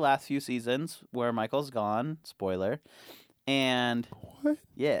the shitty last few seasons where Michael's gone. Spoiler. And what?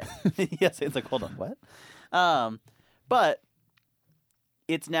 Yeah. Yes, it's hold on, what? But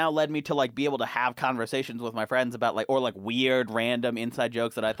it's now led me to be able to have conversations with my friends about or weird random inside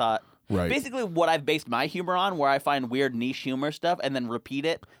jokes that I thought right. Basically what I've based my humor on, where I find weird niche humor stuff and then repeat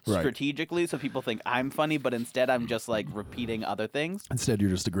it strategically so people think I'm funny, but instead I'm just repeating other things. Instead you're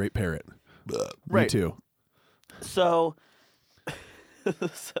just a great parrot. Right. Me too. So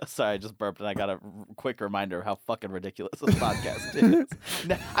sorry, I just burped and I got a quick reminder of how fucking ridiculous this podcast is.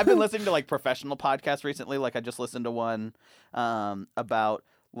 Now, I've been listening to professional podcasts recently. I just listened to one about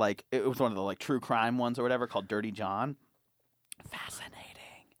it was one of the true crime ones or whatever called Dirty John. Fascinating.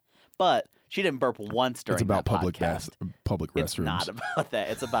 But she didn't burp once during It's about that public podcast. public restrooms. It's not about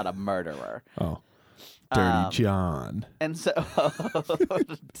that. It's about a murderer. Oh. Dirty John. And so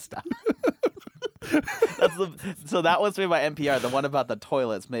stop. So that was made by NPR. The one about the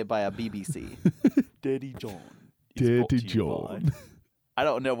toilets made by a BBC. Dirty John. Dirty John. I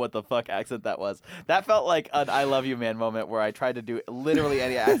don't know what the fuck accent that was. That felt like an I love you man moment where I tried to do literally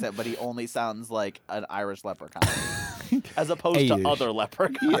any accent, but he only sounds like an Irish leprechaun. As opposed to other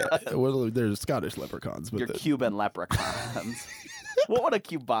leprechauns. Yeah, well, there's Scottish leprechauns. But You're Cuban leprechauns. What would a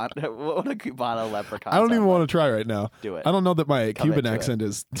Cubano leprechaun I don't even sound want to try right now. Do it. I don't know that my Cuban accent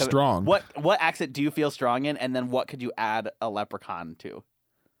is strong. What accent do you feel strong in, and then what could you add a leprechaun to?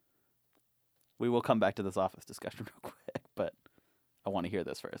 We will come back to this Office discussion real quick, but I want to hear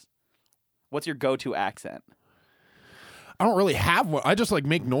this first. What's your go-to accent? I don't really have one. I just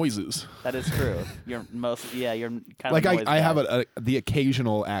make noises. That is true. You're kind of I have the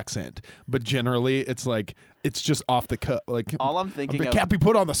occasional accent, but generally it's it's just off the cut. All I'm thinking of can't be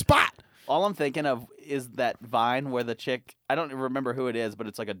put on the spot. All I'm thinking of is that Vine where the chick, I don't remember who it is, but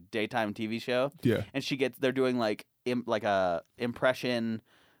it's a daytime TV show. Yeah. And they're doing a impression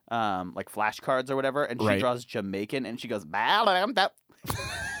flashcards or whatever, and she draws Jamaican and she goes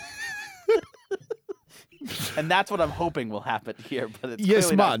and that's what I'm hoping will happen here, but it's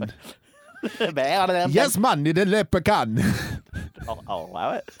yes, man. Yes, man. Need a leprechaun. I'll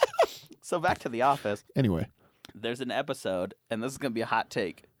allow it. So back to The Office. Anyway, there's an episode, and this is gonna be a hot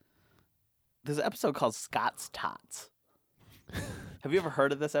take. There's an episode called Scott's Tots. Have you ever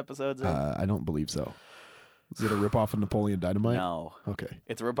heard of this episode, Zach? I don't believe so. Is it a ripoff of Napoleon Dynamite? No. Okay.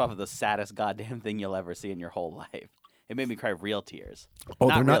 It's a ripoff of the saddest goddamn thing you'll ever see in your whole life. It made me cry real tears. Oh,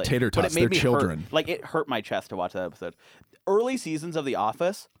 they're not really, tater but it tots. made They're me children. Hurt. Like, it hurt my chest to watch that episode. Early seasons of The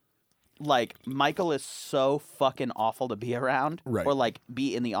Office, like, Michael is so fucking awful to be around Right. or, like,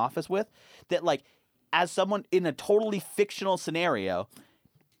 be in the office with that, like, as someone in a totally fictional scenario,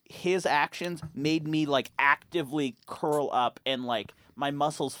 his actions made me, like, actively curl up and, like, my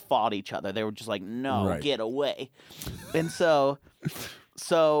muscles fought each other. They were just like, no, Right. get away. And so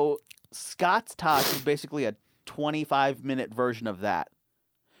Scott's Tots is basically a 25-minute version of that,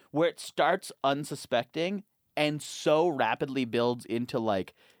 where it starts unsuspecting and so rapidly builds into,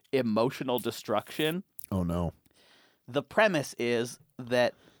 like, emotional destruction. Oh, no. The premise is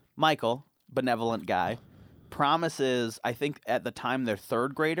that Michael, benevolent guy, promises, I think at the time they're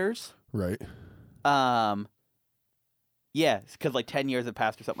third graders. Right. Yeah, because like 10 years have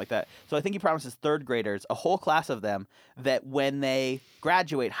passed or something like that. So I think he promises third graders, a whole class of them, that when they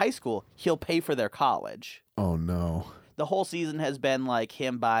graduate high school, he'll pay for their college. Oh, no. The whole season has been like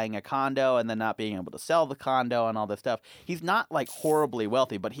him buying a condo and then not being able to sell the condo and all this stuff. He's not like horribly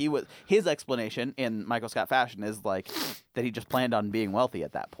wealthy, but his explanation in Michael Scott fashion is like that he just planned on being wealthy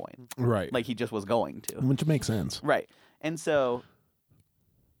at that point. Right. Like he just was going to. Which makes sense. Right. And so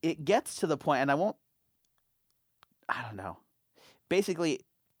it gets to the point, and I don't know. Basically,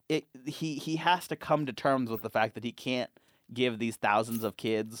 he has to come to terms with the fact that he can't give these thousands of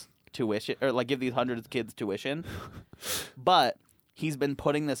kids tuition, or like give these hundreds of kids tuition. But he's been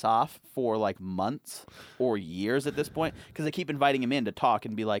putting this off for like months or years at this point because they keep inviting him in to talk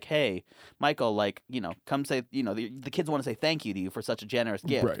and be like, hey, Michael, like, you know, come say, you know, the kids want to say thank you to you for such a generous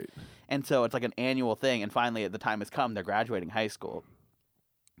gift. Right. And so it's like an annual thing. And finally, the time has come. They're graduating high school.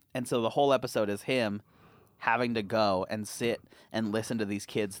 And so the whole episode is him having to go and sit and listen to these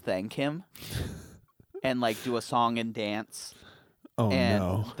kids thank him and like do a song and dance. Oh, And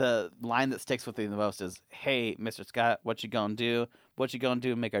no. the line that sticks with me the most is, hey, Mr. Scott, what you gonna do? What you gonna do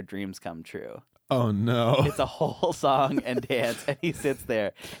to make our dreams come true? Oh, no. It's a whole song and dance, and he sits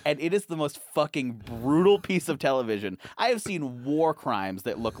there, and it is the most fucking brutal piece of television. I have seen war crimes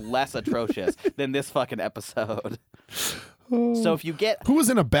that look less atrocious than this fucking episode. So if you get... Who was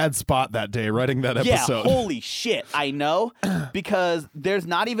in a bad spot that day writing that episode? Yeah, holy shit, I know, because there's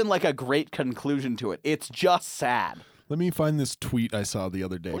not even like a great conclusion to it. It's just sad. Let me find this tweet I saw the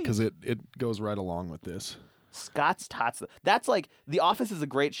other day because it goes right along with this. Scott's Tots. That's like The Office is a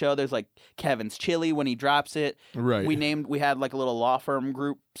great show. There's like Kevin's Chili when he drops it. Right. We had like a little law firm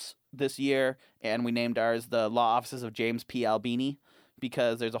groups this year, and we named ours the Law Offices of James P. Albini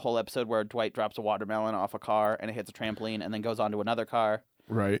because there's a whole episode where Dwight drops a watermelon off a car and it hits a trampoline and then goes onto another car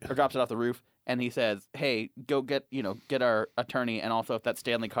Right. or drops it off the roof. And he says, "Hey, go get our attorney, and also if that's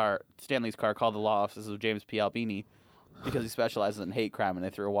Stanley's car, call the Law Offices of James P. Albini." Because he specializes in hate crime, and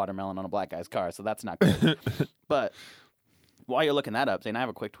they threw a watermelon on a black guy's car, so that's not good. But while you're looking that up, Zane, I have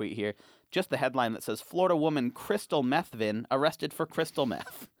a quick tweet here. Just the headline that says, Florida woman Crystal Methvin arrested for crystal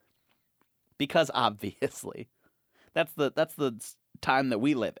meth. Because obviously. That's the time that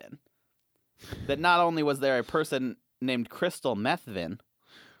we live in. That not only was there a person named Crystal Methvin,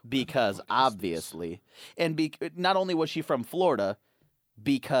 because obviously, and not only was she from Florida,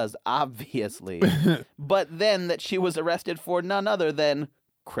 because obviously, but then that she was arrested for none other than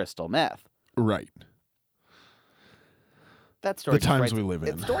crystal meth. Right. That story. The times we live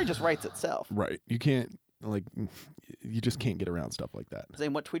in. The story just writes itself. Right. You can't, like, you just can't get around stuff like that.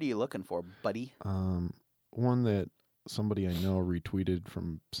 Zane, what tweet are you looking for, buddy? One that somebody I know retweeted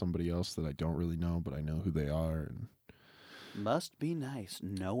from somebody else that I don't really know, but I know who they are. And Must be nice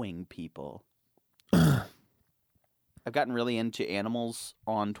knowing people. I've gotten really into animals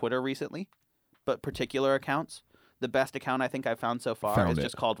on Twitter recently, but particular accounts. The best account I think I've found so far is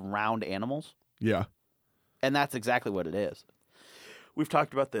just called Round Animals. Yeah. And that's exactly what it is. We've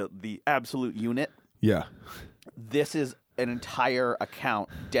talked about the absolute unit. Yeah. This is an entire account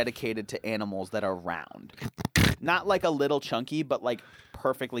dedicated to animals that are round. Not like a little chunky, but like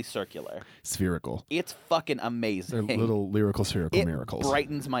perfectly circular. Spherical. It's fucking amazing. They're little lyrical spherical It miracles.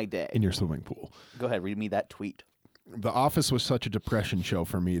 brightens my day. In your swimming pool. Go ahead, read me that tweet. The Office was such a depression show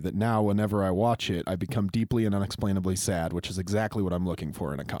for me that now whenever I watch it, I become deeply and unexplainably sad, which is exactly what I'm looking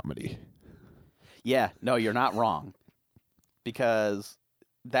for in a comedy. Yeah, no, you're not wrong. Because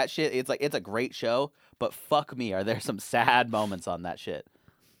that shit, it's a great show, but fuck me, are there some sad moments on that shit.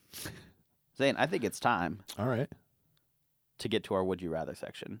 Zane, I think it's time All right. to get to our Would You Rather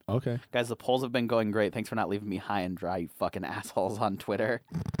section. Okay. Guys, the polls have been going great. Thanks for not leaving me high and dry, you fucking assholes on Twitter.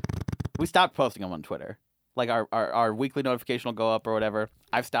 We stopped posting them on Twitter. Like our weekly notification will go up or whatever.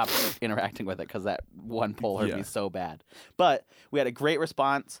 I've stopped interacting with it because that one poll hurt me so bad. But we had a great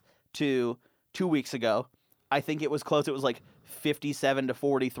response to 2 weeks ago. I think it was close. It was like 57 to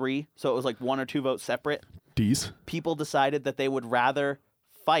 43. So it was like 1 or 2 votes separate. D's. People decided that they would rather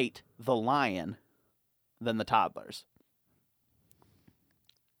fight the lion than the toddlers.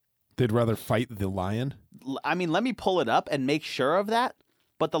 They'd rather fight the lion? I mean, let me pull it up and make sure of that.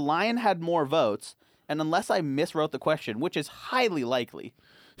 But the lion had more votes. And unless I miswrote the question, which is highly likely.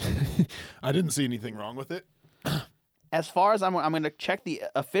 I didn't see anything wrong with it. As far as I'm going to check the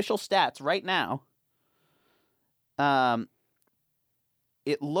official stats right now.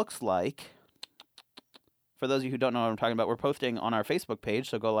 It looks like, for those of you who don't know what I'm talking about, we're posting on our Facebook page.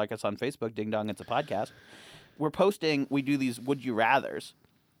 So go like us on Facebook, Ding Dong, it's a podcast. We're posting, we do these Would You Rathers.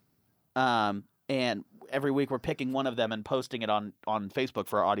 And every week we're picking one of them and posting it on Facebook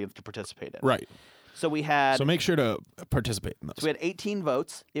for our audience to participate in. Right. So we had. So make sure to participate in those. So we had 18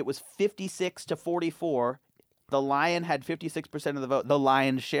 votes. It was 56 to 44. The lion had 56% of the vote. The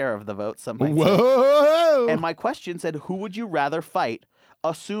lion's share of the vote. Some might say. Whoa! And my question said, "Who would you rather fight?"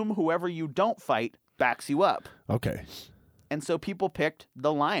 Assume whoever you don't fight backs you up. Okay. And so people picked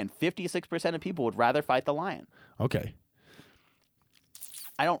the lion. 56% of people would rather fight the lion. Okay.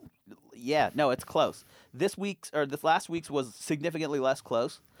 Yeah, no, it's close. This last week's was significantly less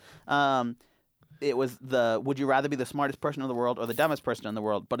close. It was would you rather be the smartest person in the world or the dumbest person in the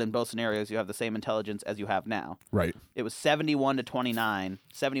world? But in both scenarios, you have the same intelligence as you have now. Right. It was 71 to 29.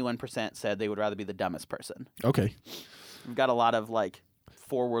 71% said they would rather be the dumbest person. Okay. We've got a lot of like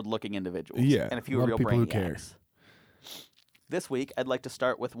forward-looking individuals. Yeah. And a few lot real of people who care. brainiacs. This week, I'd like to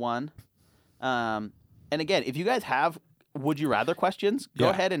start with one. And again, if you guys have would you rather questions, go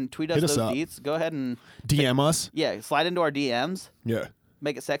ahead and tweet us Hit us those up. deets. Go ahead and DM us. yeah, slide into our DMs. Yeah.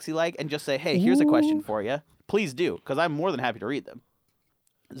 Make it sexy like, and just say, hey, here's a question for you. Please do, because I'm more than happy to read them.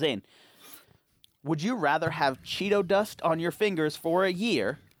 Zane, would you rather have Cheeto dust on your fingers for a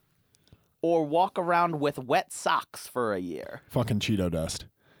year or walk around with wet socks for a year? Fucking Cheeto dust.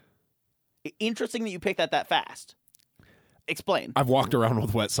 Interesting that you picked that fast. Explain. I've walked around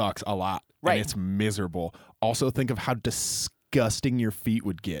with wet socks a lot. Right. And it's miserable. Also, think of how disgusting your feet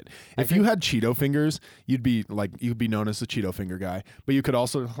would get. If you had Cheeto fingers, you'd be known as the Cheeto finger guy. But you could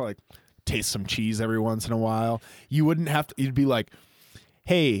also like taste some cheese every once in a while. You wouldn't have to. You'd be like,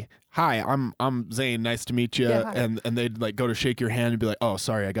 "Hey, hi, I'm Zane. Nice to meet you." Yeah, and they'd like go to shake your hand and be like, "Oh,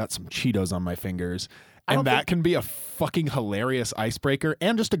 sorry, I got some Cheetos on my fingers." And that can be a fucking hilarious icebreaker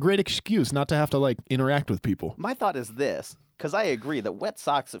and just a great excuse not to have to like interact with people. My thought is this, because I agree that wet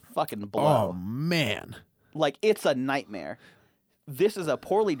socks fucking blow. Oh man. Like, it's a nightmare. This is a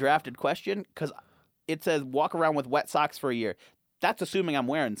poorly drafted question because it says walk around with wet socks for a year. That's assuming I'm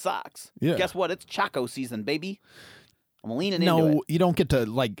wearing socks. Yeah. Guess what? It's Chaco season, baby. I'm leaning into it. No, you don't get to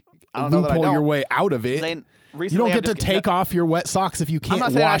like I don't know that I loophole your don't. way out of it. Saying, You recently don't I'm get to just take off your wet socks if you can't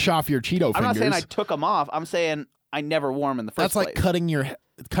not saying wash off your Cheeto fingers. I'm not saying I took them off. I'm saying I never wore them in the first That's like place.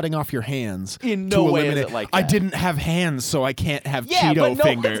 cutting off your hands. In to no way is eliminate, it like I that. didn't have hands, so I can't have Yeah, Cheeto but no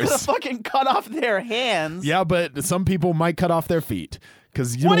fingers. one's gonna fucking cut off their hands. Yeah, but some people might cut off their feet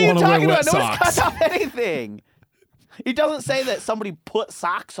because you What are don't you want to wear talking wet about? No one's socks. cut off anything. He doesn't say that somebody put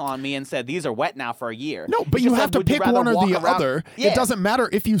socks on me and said these are wet now for a year. No, but He you just have said, to would you pick rather one or walk the around- other. Yeah. It doesn't matter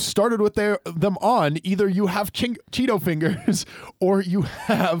if you started with them on. Either you have Cheeto fingers or you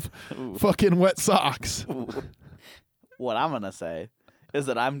have fucking wet socks. What I'm going to say is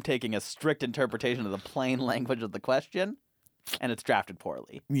that I'm taking a strict interpretation of the plain language of the question, and it's drafted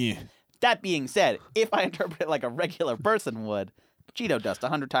poorly. Yeah. That being said, if I interpret it like a regular person would, Cheeto dust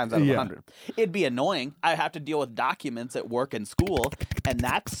 100 times out of Yeah. 100. It'd be annoying. I have to deal with documents at work and school, and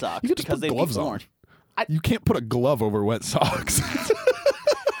that sucks You could just because put they'd be gloves worn. on. You can't put a glove over wet socks.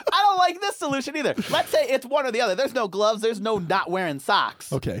 I don't like this solution either. Let's say it's one or the other. There's no gloves. There's no not wearing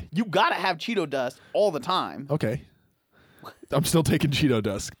socks. Okay. You gotta have Cheeto dust all the time. Okay. I'm still taking Cheeto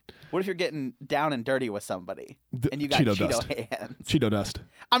dust. What if you're getting down and dirty with somebody and you got Cheeto Cheeto dust. hands? Cheeto dust.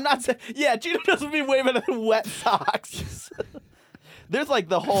 I'm not saying, yeah, Cheeto dust would be way better than wet socks. There's like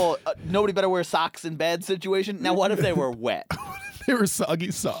the whole nobody better wear socks in bed situation. Now, what if they were wet? They were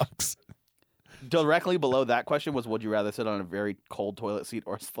soggy socks. Directly below that question was, would you rather sit on a very cold toilet seat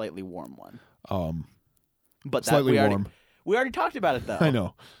or a slightly warm one? But that, Slightly we warm. We already talked about it, though. I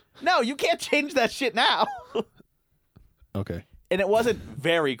know. No, you can't change that shit now. Okay. And it wasn't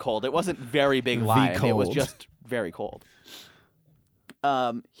very cold. It wasn't very big lion. It was cold. just very cold.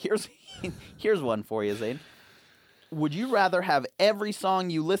 Here's one for you, Zane. Would you rather have every song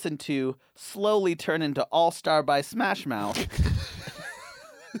you listen to slowly turn into All Star by Smash Mouth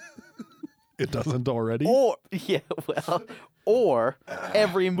It doesn't already? Or or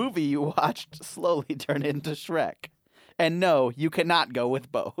every movie you watched slowly turn into Shrek. And no, you cannot go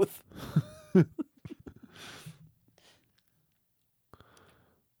with both.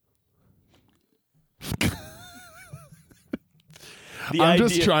 I'm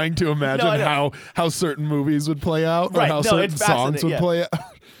just trying to imagine how certain movies would play out, or how certain songs would play out.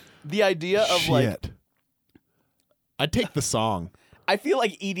 The idea of like, I'd take the song. I feel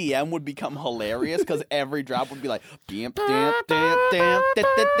like EDM would become hilarious because every drop would be like,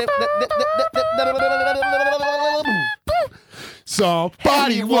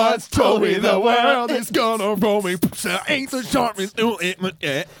 somebody once told me the world is gonna roll me. Ain't the sharpest.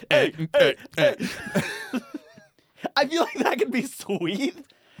 I feel like that could be sweet.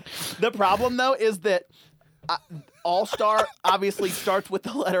 The problem, though, is that All Star obviously starts with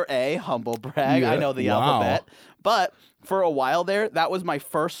the letter A. Humble brag. Yeah. I know the alphabet. But for a while there, that was my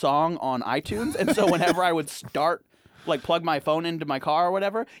first song on iTunes. And so whenever I would start, like plug my phone into my car or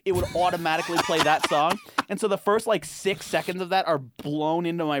whatever, it would automatically play that song. And so the first like 6 seconds of that are blown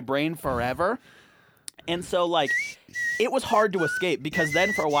into my brain forever. And so like it was hard to escape because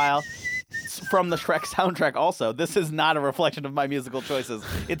then for a while, from the Shrek soundtrack also, this is not a reflection of my musical choices.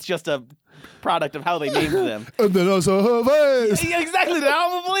 It's just a product of how they named them. And then also her voice. Yeah, exactly. I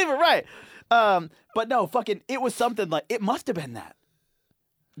don't believe it. Right. But no, fucking, it was something like, it must have been that.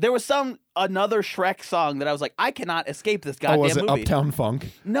 There was another Shrek song that I was like, I cannot escape this goddamn was it movie. Uptown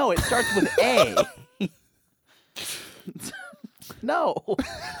Funk? No, it starts with A. No.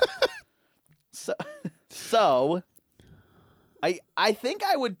 So I think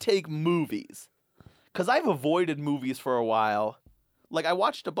I would take movies, because I've avoided movies for a while. Like, I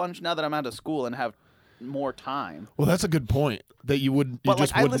watched a bunch now that I'm out of school and have more time. Well, that's a good point. That you wouldn't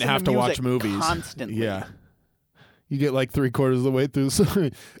have to watch movies constantly. Yeah, you get like 3/4 of the way through.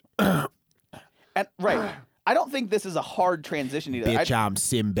 And right, I don't think this is a hard transition either. Bitch, I'm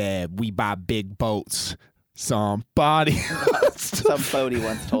Sinbad. We buy big boats. Somebody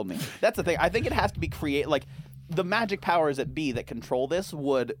once told me. That's the thing. I think it has to be like the magic powers that be that control this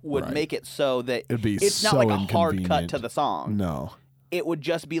would Right. make it so that it's not so like a hard cut inconvenient. to the song. No. It would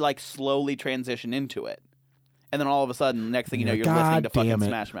just be like slowly transition into it. And then all of a sudden, next thing you know, you're God listening to fucking damn it.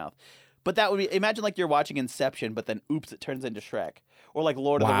 Smash Mouth. But that would be, imagine like you're watching Inception, but then oops, it turns into Shrek. Or like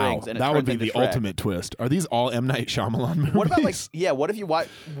Lord of the Rings, and it that turns would be into the Shrek. ultimate twist. Are these all M. Night Shyamalan movies? What about like, yeah, what if you watch,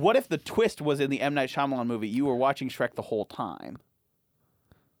 what if the twist was in the M. Night Shyamalan movie, you were watching Shrek the whole time?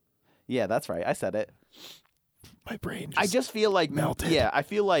 Yeah, that's right. I said it. My brain I just feel like melted. Yeah, I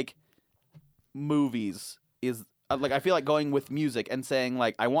feel like movies is like I feel like going with music and saying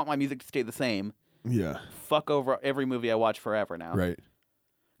like I want my music to stay the same. Yeah. Fuck over every movie I watch forever now. Right.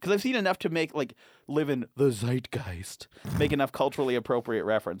 Because I've seen enough to make like live in the zeitgeist, make enough culturally appropriate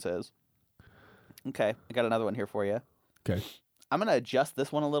references. Okay, I got another one here for you. Okay. I'm gonna adjust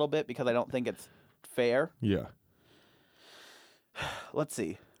this one a little bit because I don't think it's fair. Yeah. Let's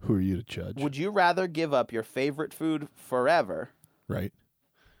see. Who are you to judge? Would you rather give up your favorite food forever Right.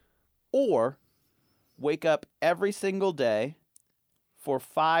 or wake up every single day for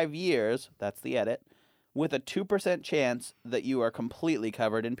 5 years, that's the edit, with a 2% chance that you are completely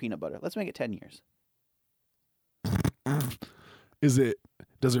covered in peanut butter? Let's make it 10 years. Does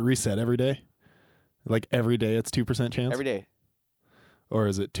it reset every day? Like every day it's 2% chance? Every day. Or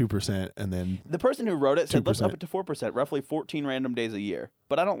is it 2% and then The person who wrote it said, let's 2%. up it to 4%, roughly 14 random days a year.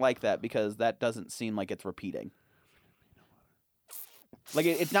 But I don't like that because that doesn't seem like it's repeating. Like,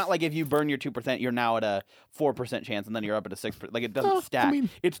 it's not like if you burn your 2%, you're now at a 4% chance and then you're up at a 6%. Like, it doesn't stack. I mean-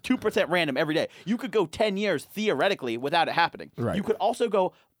 It's 2% random every day. You could go 10 years, theoretically, without it happening. Right. You could also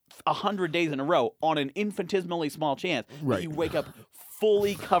go 100 days in a row on an infinitesimally small chance that Right. you wake up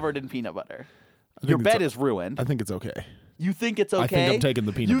fully covered in peanut butter. I think Your it's- bed is ruined. I think it's okay. You think it's okay? I think I'm taking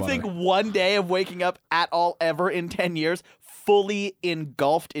the peanut You butter. think one day of waking up at all ever in 10 years fully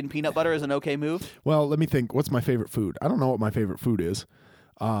engulfed in peanut butter is an okay move? Well, let me think. What's my favorite food? I don't know what my favorite food is.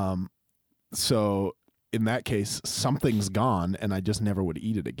 So in that case, something's gone and I just never would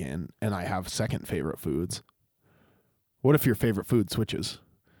eat it again. And I have second favorite foods. What if your favorite food switches?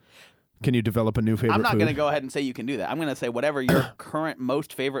 Can you develop a new favorite I'm not food? going to go ahead and say you can do that. I'm going to say whatever your current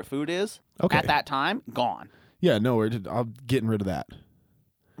most favorite food is Okay. at that time, gone. Yeah, no, I'm getting rid of that.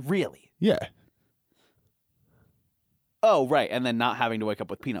 Really? Yeah. Oh, right. And then not having to wake up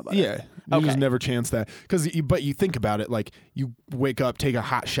with peanut butter. Yeah. You Okay. just never chance that. But you think about it, like you wake up, take a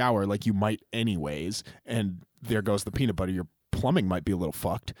hot shower like you might anyways, and there goes the peanut butter. Your plumbing might be a little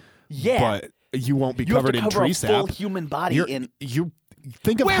fucked. Yeah. But you won't be You have covered to in cover tree a full sap. human body in...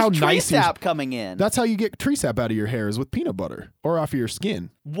 think of Where's how tree nice your, sap coming in? that's how you get tree sap out of your hair is with peanut butter or off of your skin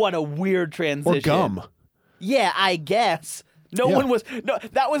What a weird transition. or gum. Yeah, I guess. No Yeah. one was. No,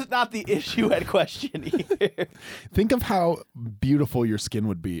 that was not the issue at question here. Think of how beautiful your skin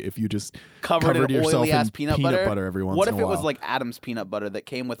would be if you just Covered in yourself oily ass in peanut butter. every once What in if a it was while. like Adam's peanut butter that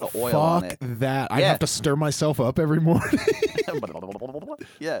came with the oil Fuck on it? that. I Yeah. have to stir myself up every morning.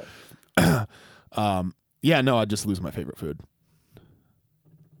 Yeah. Yeah, no, I'd just lose my favorite food.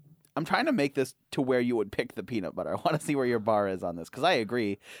 I'm trying to make this to where you would pick the peanut butter. I want to see where your bar is on this because I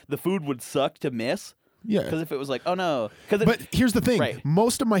agree. The food would suck to miss Yeah. because if it was like, oh no. But But here's the thing. Right.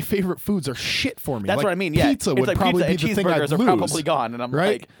 Most of my favorite foods are shit for me. that's Like, what I mean. Yeah. Pizza it's would like probably pizza be and the thing I'd cheeseburgers are lose. probably gone. And I'm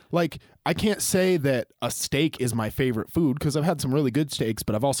Right? like, Like, I can't say that a steak is my favorite food because I've had some really good steaks,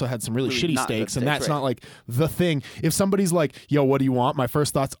 but I've also had some really Really shitty not good steaks, and steaks, that's right. not like the thing. If somebody's like, yo, what do you want? My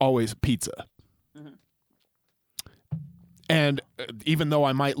first thought's always pizza. Mm-hmm. And even though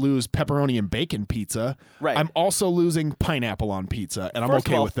I might lose pepperoni and bacon pizza, Right. I'm also losing pineapple on pizza, and I'm first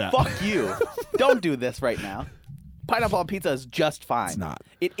okay of all, with that. fuck you. Don't do this right now. Pineapple on pizza is just fine. It's not.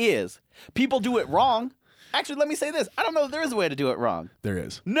 It is. People do it wrong. Actually, let me say this. I don't know if there is a way to do it wrong. There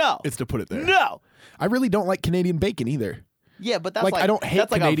is. No. It's to put it there. No. I really don't like Canadian bacon either. Yeah, but that's Like, I don't hate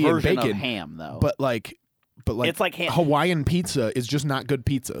that's like Canadian a version bacon, of ham, though. But like It's like ham. Hawaiian pizza is just not good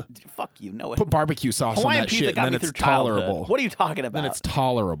pizza. Fuck you. No. Put barbecue sauce Hawaiian on that pizza shit, got and me then it's through childhood. tolerable. What are you talking about? Then it's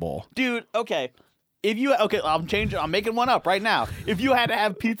tolerable. Dude, okay. I'm changing. I'm making one up right now. If you had to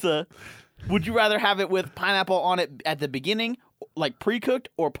have pizza, would you rather have it with pineapple on it at the beginning, like pre-cooked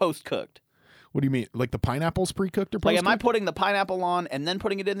or post-cooked? What do you mean? Like the pineapple's pre-cooked or Like, am I post-cooked? putting the pineapple on and then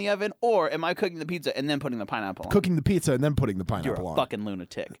putting it in the oven, or am I cooking the pizza and then putting the pineapple on? Cooking the pizza and then putting the You're pineapple a on. fucking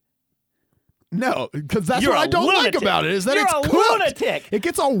lunatic. No, because that's You're what a I don't lunatic. like about it is that You're it's a cooked. lunatic. It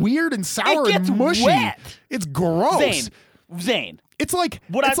gets all weird and sour It gets and mushy. wet. It's gross. Zane. It's like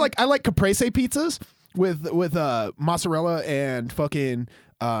I like caprese pizzas with mozzarella and fucking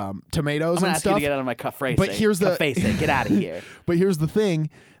tomatoes I'm gonna and ask you stuff. to get out of my cafe. But here's the- get out of here. But here's the thing.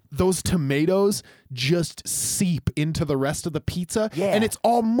 Those tomatoes just seep into the rest of the pizza, Yeah. and it's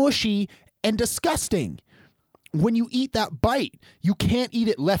all mushy and disgusting. When you eat that bite, you can't eat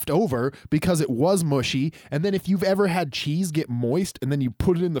it left over because it was mushy. And then if you've ever had cheese get moist and then you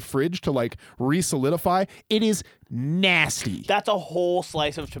put it in the fridge to like re-solidify, it is nasty. That's a whole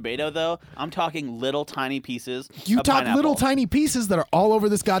slice of tomato, though. I'm talking little tiny pieces. You of talk pineapple. little tiny pieces that are all over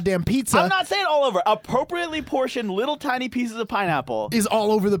this goddamn pizza. I'm not saying all over. Appropriately portioned little tiny pieces of pineapple. Is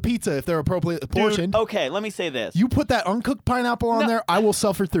all over the pizza if they're appropriately portioned. Dude, okay, let me say this. You put that uncooked pineapple on No. there, I will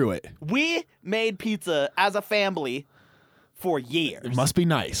suffer through it. We made pizza as a family for years. It must be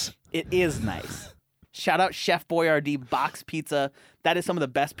nice. It is nice. Shout out Chef Boyardee box pizza. That is some of the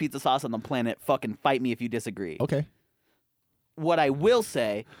best pizza sauce on the planet. Fucking fight me if you disagree. Okay. What I will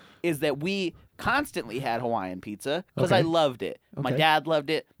say is that we constantly had Hawaiian pizza because Okay. I loved it. My Okay. dad loved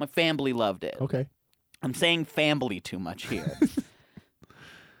it. My family loved it. Okay. I'm saying family too much here.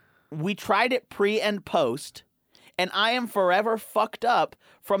 We tried it pre and post, and I am forever fucked up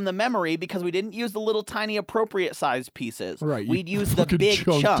from the memory because we didn't use the little tiny appropriate sized pieces. Right, you We'd use the fucking big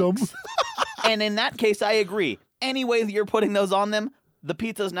chunked 'em. chunks. And in that case, I agree. Any way that you're putting those on them, the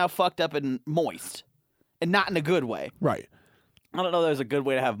pizza's now fucked up and moist. And not in a good way. Right. I don't know there's a good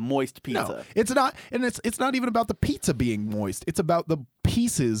way to have moist No, pizza. it's not, and it's not even about the pizza being moist. It's about the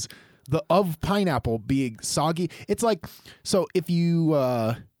pieces of pineapple being soggy. It's like, so if you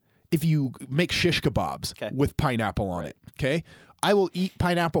make shish kebabs Okay. with pineapple on it, okay, I will eat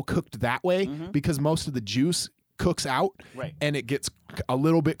pineapple cooked that way because most of the juice cooks out, Right. and it gets a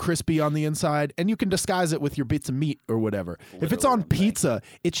little bit crispy on the inside, and you can disguise it with your bits of meat or whatever. If it's on Literally, pizza,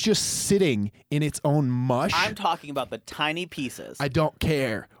 it's just sitting in its own mush. I'm talking about the tiny pieces. I don't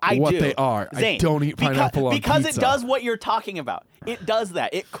care I what do. they are. Zane, I don't eat pineapple on because pizza. it does what you're talking about. It does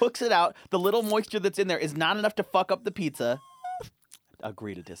that. It cooks it out. The little moisture that's in there is not enough to fuck up the pizza.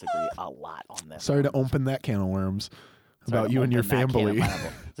 Agree to disagree a lot on this. Sorry to open that can of worms Sorry about to you and your open that can of family.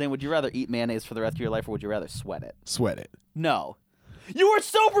 pineapple. Zane, would you rather eat mayonnaise for the rest of your life or would you rather sweat it? Sweat it. No. You were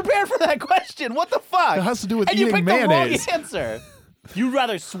so prepared for that question. What the fuck? It has to do with and you eating picked mayonnaise. the wrong answer. You'd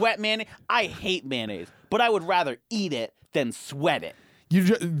rather sweat mayonnaise? I hate mayonnaise, but I would rather eat it than sweat it. You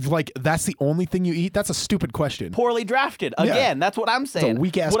like that's the only thing you eat? That's a stupid question. Poorly drafted. Again, that's what I'm saying.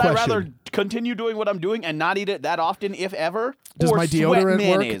 weak-ass Would question. I rather continue doing what I'm doing and not eat it that often, if ever? Does or my sweat deodorant work?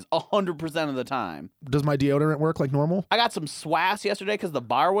 mayonnaise 100% of the time? Does my deodorant work like normal? I got some swass yesterday because the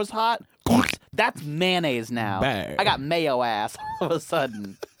bar was hot. That's mayonnaise now. Bang. I got mayo ass all of a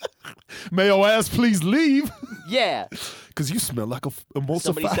sudden. Mayo ass, please leave. Yeah. Because you smell like a emulsifier.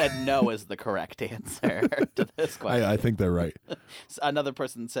 Somebody said no is the correct answer to this question. I think they're right. Another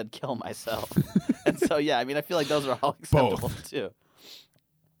person said kill myself. And so, yeah, I mean, I feel like those are all acceptable, too.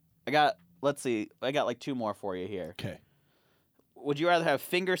 Let's see. I got like 2 more for you here. Okay. Would you rather have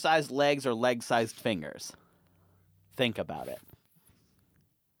finger-sized legs or leg-sized fingers? Think about it.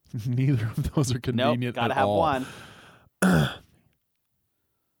 Neither of those are convenient Nope, gotta at have all. one.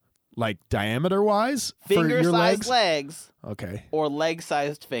 Like diameter-wise for your Finger-sized legs? legs Okay. or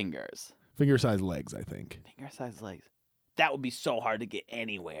leg-sized fingers? Finger-sized legs, I think. Finger-sized legs. That would be so hard to get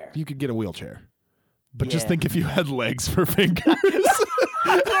anywhere. You could get a wheelchair. But just Yeah. think if you had legs for fingers.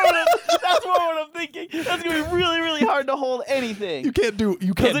 That's what I'm thinking. That's gonna be really, really hard to hold anything. You can't do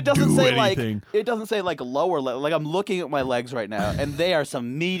Because it doesn't do say anything. like lower leg. Like I'm looking at my legs right now, and they are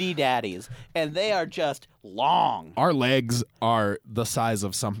some meaty daddies, and they are just long Our legs are the size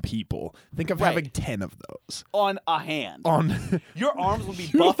of some people. Think of Right. having 10 of those. on a hand. On Your arms would be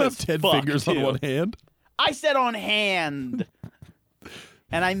you buff don't as have 10 fuck, fingers too. on one hand. I said on hand,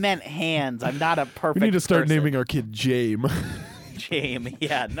 and I meant hands. I'm not a perfect. We need to start person. naming our kid James. James.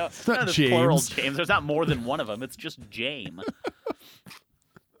 Yeah, no, not none of this plural James. James. There's not more than one of them. It's just James.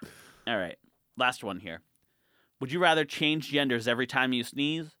 All right, last one here. Would you rather change genders every time you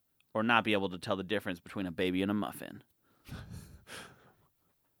sneeze, or not be able to tell the difference between a baby and a muffin?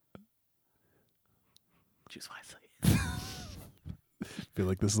 Choose wisely. I feel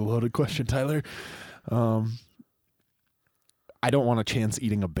like this is a loaded question, Tyler. I don't want a chance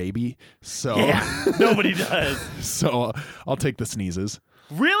eating a baby, so Yeah, nobody does. so I'll take the sneezes.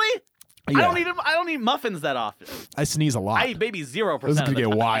 Really? Yeah. I don't eat muffins that often. I sneeze a lot. I eat babies 0%. This is of gonna the get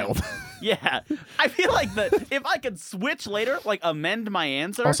time. wild. Yeah, I feel like that if I could switch later, like amend my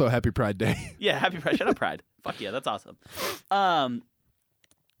answer. Also, Happy Pride Day. Yeah, happy Pride. Shut up, Pride. Fuck yeah, that's awesome.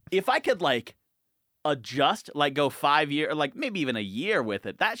 If I could like adjust, like go 5 year, or like maybe even a year with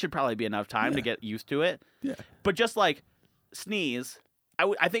it, that should probably be enough time to get used to it. Yeah. But just like sneeze,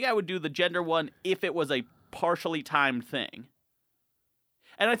 I think I would do the gender one if it was a partially timed thing.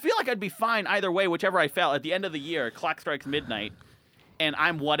 And I feel like I'd be fine either way, whichever I felt. At the end of the year, clock strikes midnight, and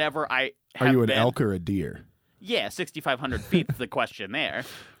I'm whatever I have Are you an been. elk or a deer? Yeah, 6,500 feet is the question there.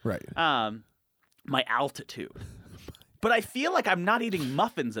 Right. My altitude. But I feel like I'm not eating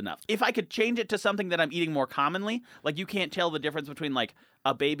muffins enough. If I could change it to something that I'm eating more commonly, like you can't tell the difference between like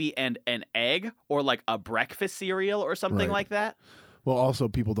a baby and an egg or like a breakfast cereal or something Right. like that. Well, also,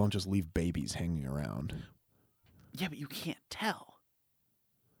 people don't just leave babies hanging around. Yeah, but you can't tell.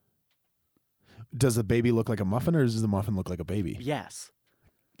 Does the baby look like a muffin, or does the muffin look like a baby? Yes.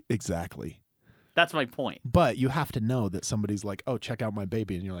 Exactly. That's my point. But you have to know that somebody's like, oh, check out my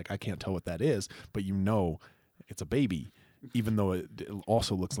baby. And you're like, I can't tell what that is. But you know it's a baby, even though it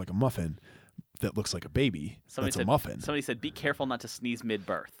also looks like a muffin that looks like a baby. That's a muffin. Somebody said, be careful not to sneeze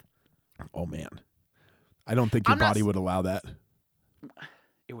mid-birth. Oh, man. I don't think your I'm not body s- would allow that.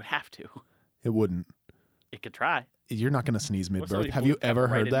 It would have to. It wouldn't. It could try. You're not going to sneeze What if mid-birth. somebody Have blew you ever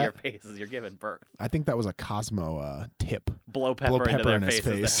pepper right heard into your that? face as you're giving birth. I think that was a Cosmo tip. Blow pepper into their in his face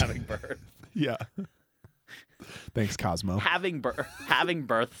as face. they're having birth. Yeah. Thanks, Cosmo. Having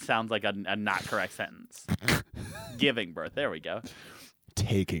birth sounds like a not correct sentence. Giving birth. There we go.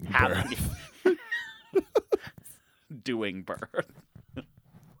 Taking birth. Having. Doing birth.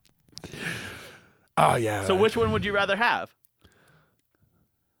 Oh, yeah. So which one would you rather have?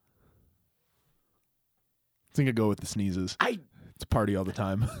 I think I'd go with the sneezes. It's a party all the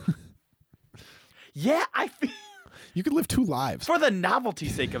time. Yeah, I feel You could live 2 lives. for the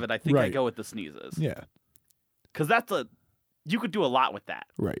novelty's sake of it, I think I Right. go with the sneezes. Yeah. Because you could do a lot with that.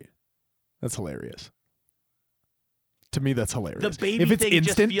 Right. That's hilarious. To me, that's hilarious. The baby if it's thing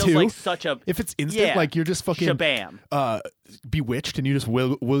instant just feels too, like such a if it's instant, Yeah. like you're just fucking shabam. bewitched and you just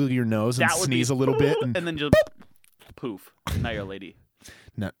wiggle your nose and That would sneeze be a little bit and then just poof. Now you're a lady.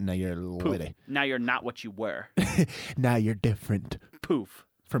 now you're a Poof. lady. Now you're not what you were. Now you're different Poof.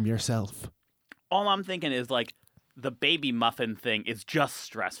 from yourself. All I'm thinking is like the baby muffin thing is just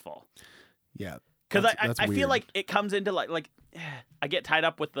stressful. Yeah. Because That's I feel weird. like it comes into like I get tied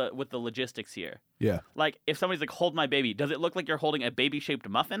up with the logistics here. Yeah. Like if somebody's like hold my baby, does it look like you're holding a baby shaped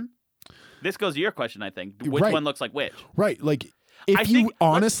muffin? This goes to your question, I think. Which Right. one looks like which? Right. Like I if think- you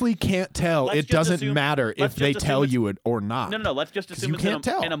honestly can't tell, let's it just doesn't assume- matter let's if they just assume tell it's- you it or not. No. Let's just 'Cause assume you it's can't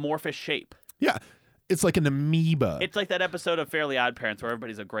tell. an amorphous shape. Yeah. It's like an amoeba. It's like that episode of Fairly Odd Parents where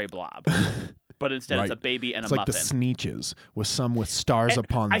everybody's a gray blob, but instead it's Right. a baby and It's a like the muffin. Sneetches with some with stars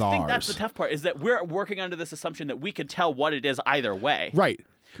upon I thars. think that's the tough part is that we're working under this assumption that we could tell what it is either way. Right.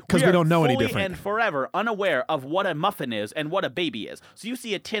 'Cause we don't know any fully different. and forever unaware of what a muffin is and what a baby is. So you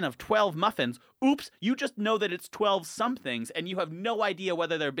see a tin of 12 muffins. Oops, you just know that it's 12 somethings, and you have no idea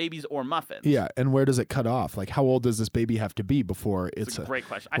whether they're babies or muffins. Yeah, and where does it cut off? Like, how old does this baby have to be before It's a a great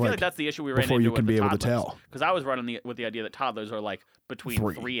question. I feel like that's the issue we ran before into you can with be the able to toddlers. tell? Because I was running with the idea that toddlers are like between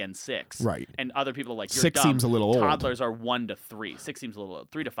 3. and 6. Right. And other people are like, you're 6 dumb. seems a little old. Toddlers are 1 to 3. 6 seems a little old.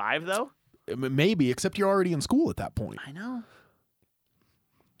 3 to 5, though? Maybe, except you're already in school at that point. I know.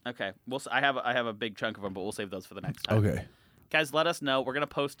 Okay. I have a big chunk of them, but we'll save those for the next time. Okay. Guys, let us know. We're going to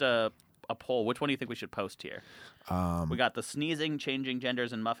post a poll. Which one do you think we should post here? We got the sneezing, changing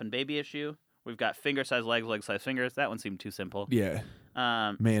genders, and muffin baby issue. We've got finger size legs, leg size fingers. That one seemed too simple. Yeah.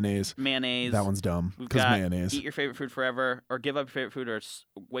 Mayonnaise. Mayonnaise. That one's dumb. We've Because got mayonnaise. eat your favorite food forever, or give up your favorite food, or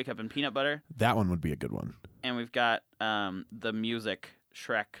wake up in peanut butter. That one would be a good one. And we've got the music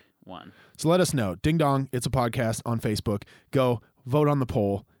Shrek one. So let us know. Ding Dong, it's a podcast on Facebook. Go vote on the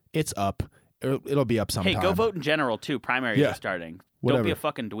poll. It's up. It'll be up sometime. Hey, go vote in general, too. Primaries Yeah. are starting. Don't Whatever. be a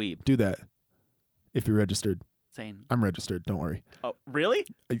fucking dweeb. Do that. If you're registered. Saying, I'm registered. Don't worry. oh, really?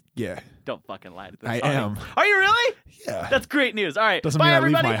 Yeah. Don't fucking lie to this. I Sorry. am. Are you really? Yeah. That's great news. All right. Doesn't Bye, mean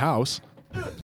everybody. I leave my house.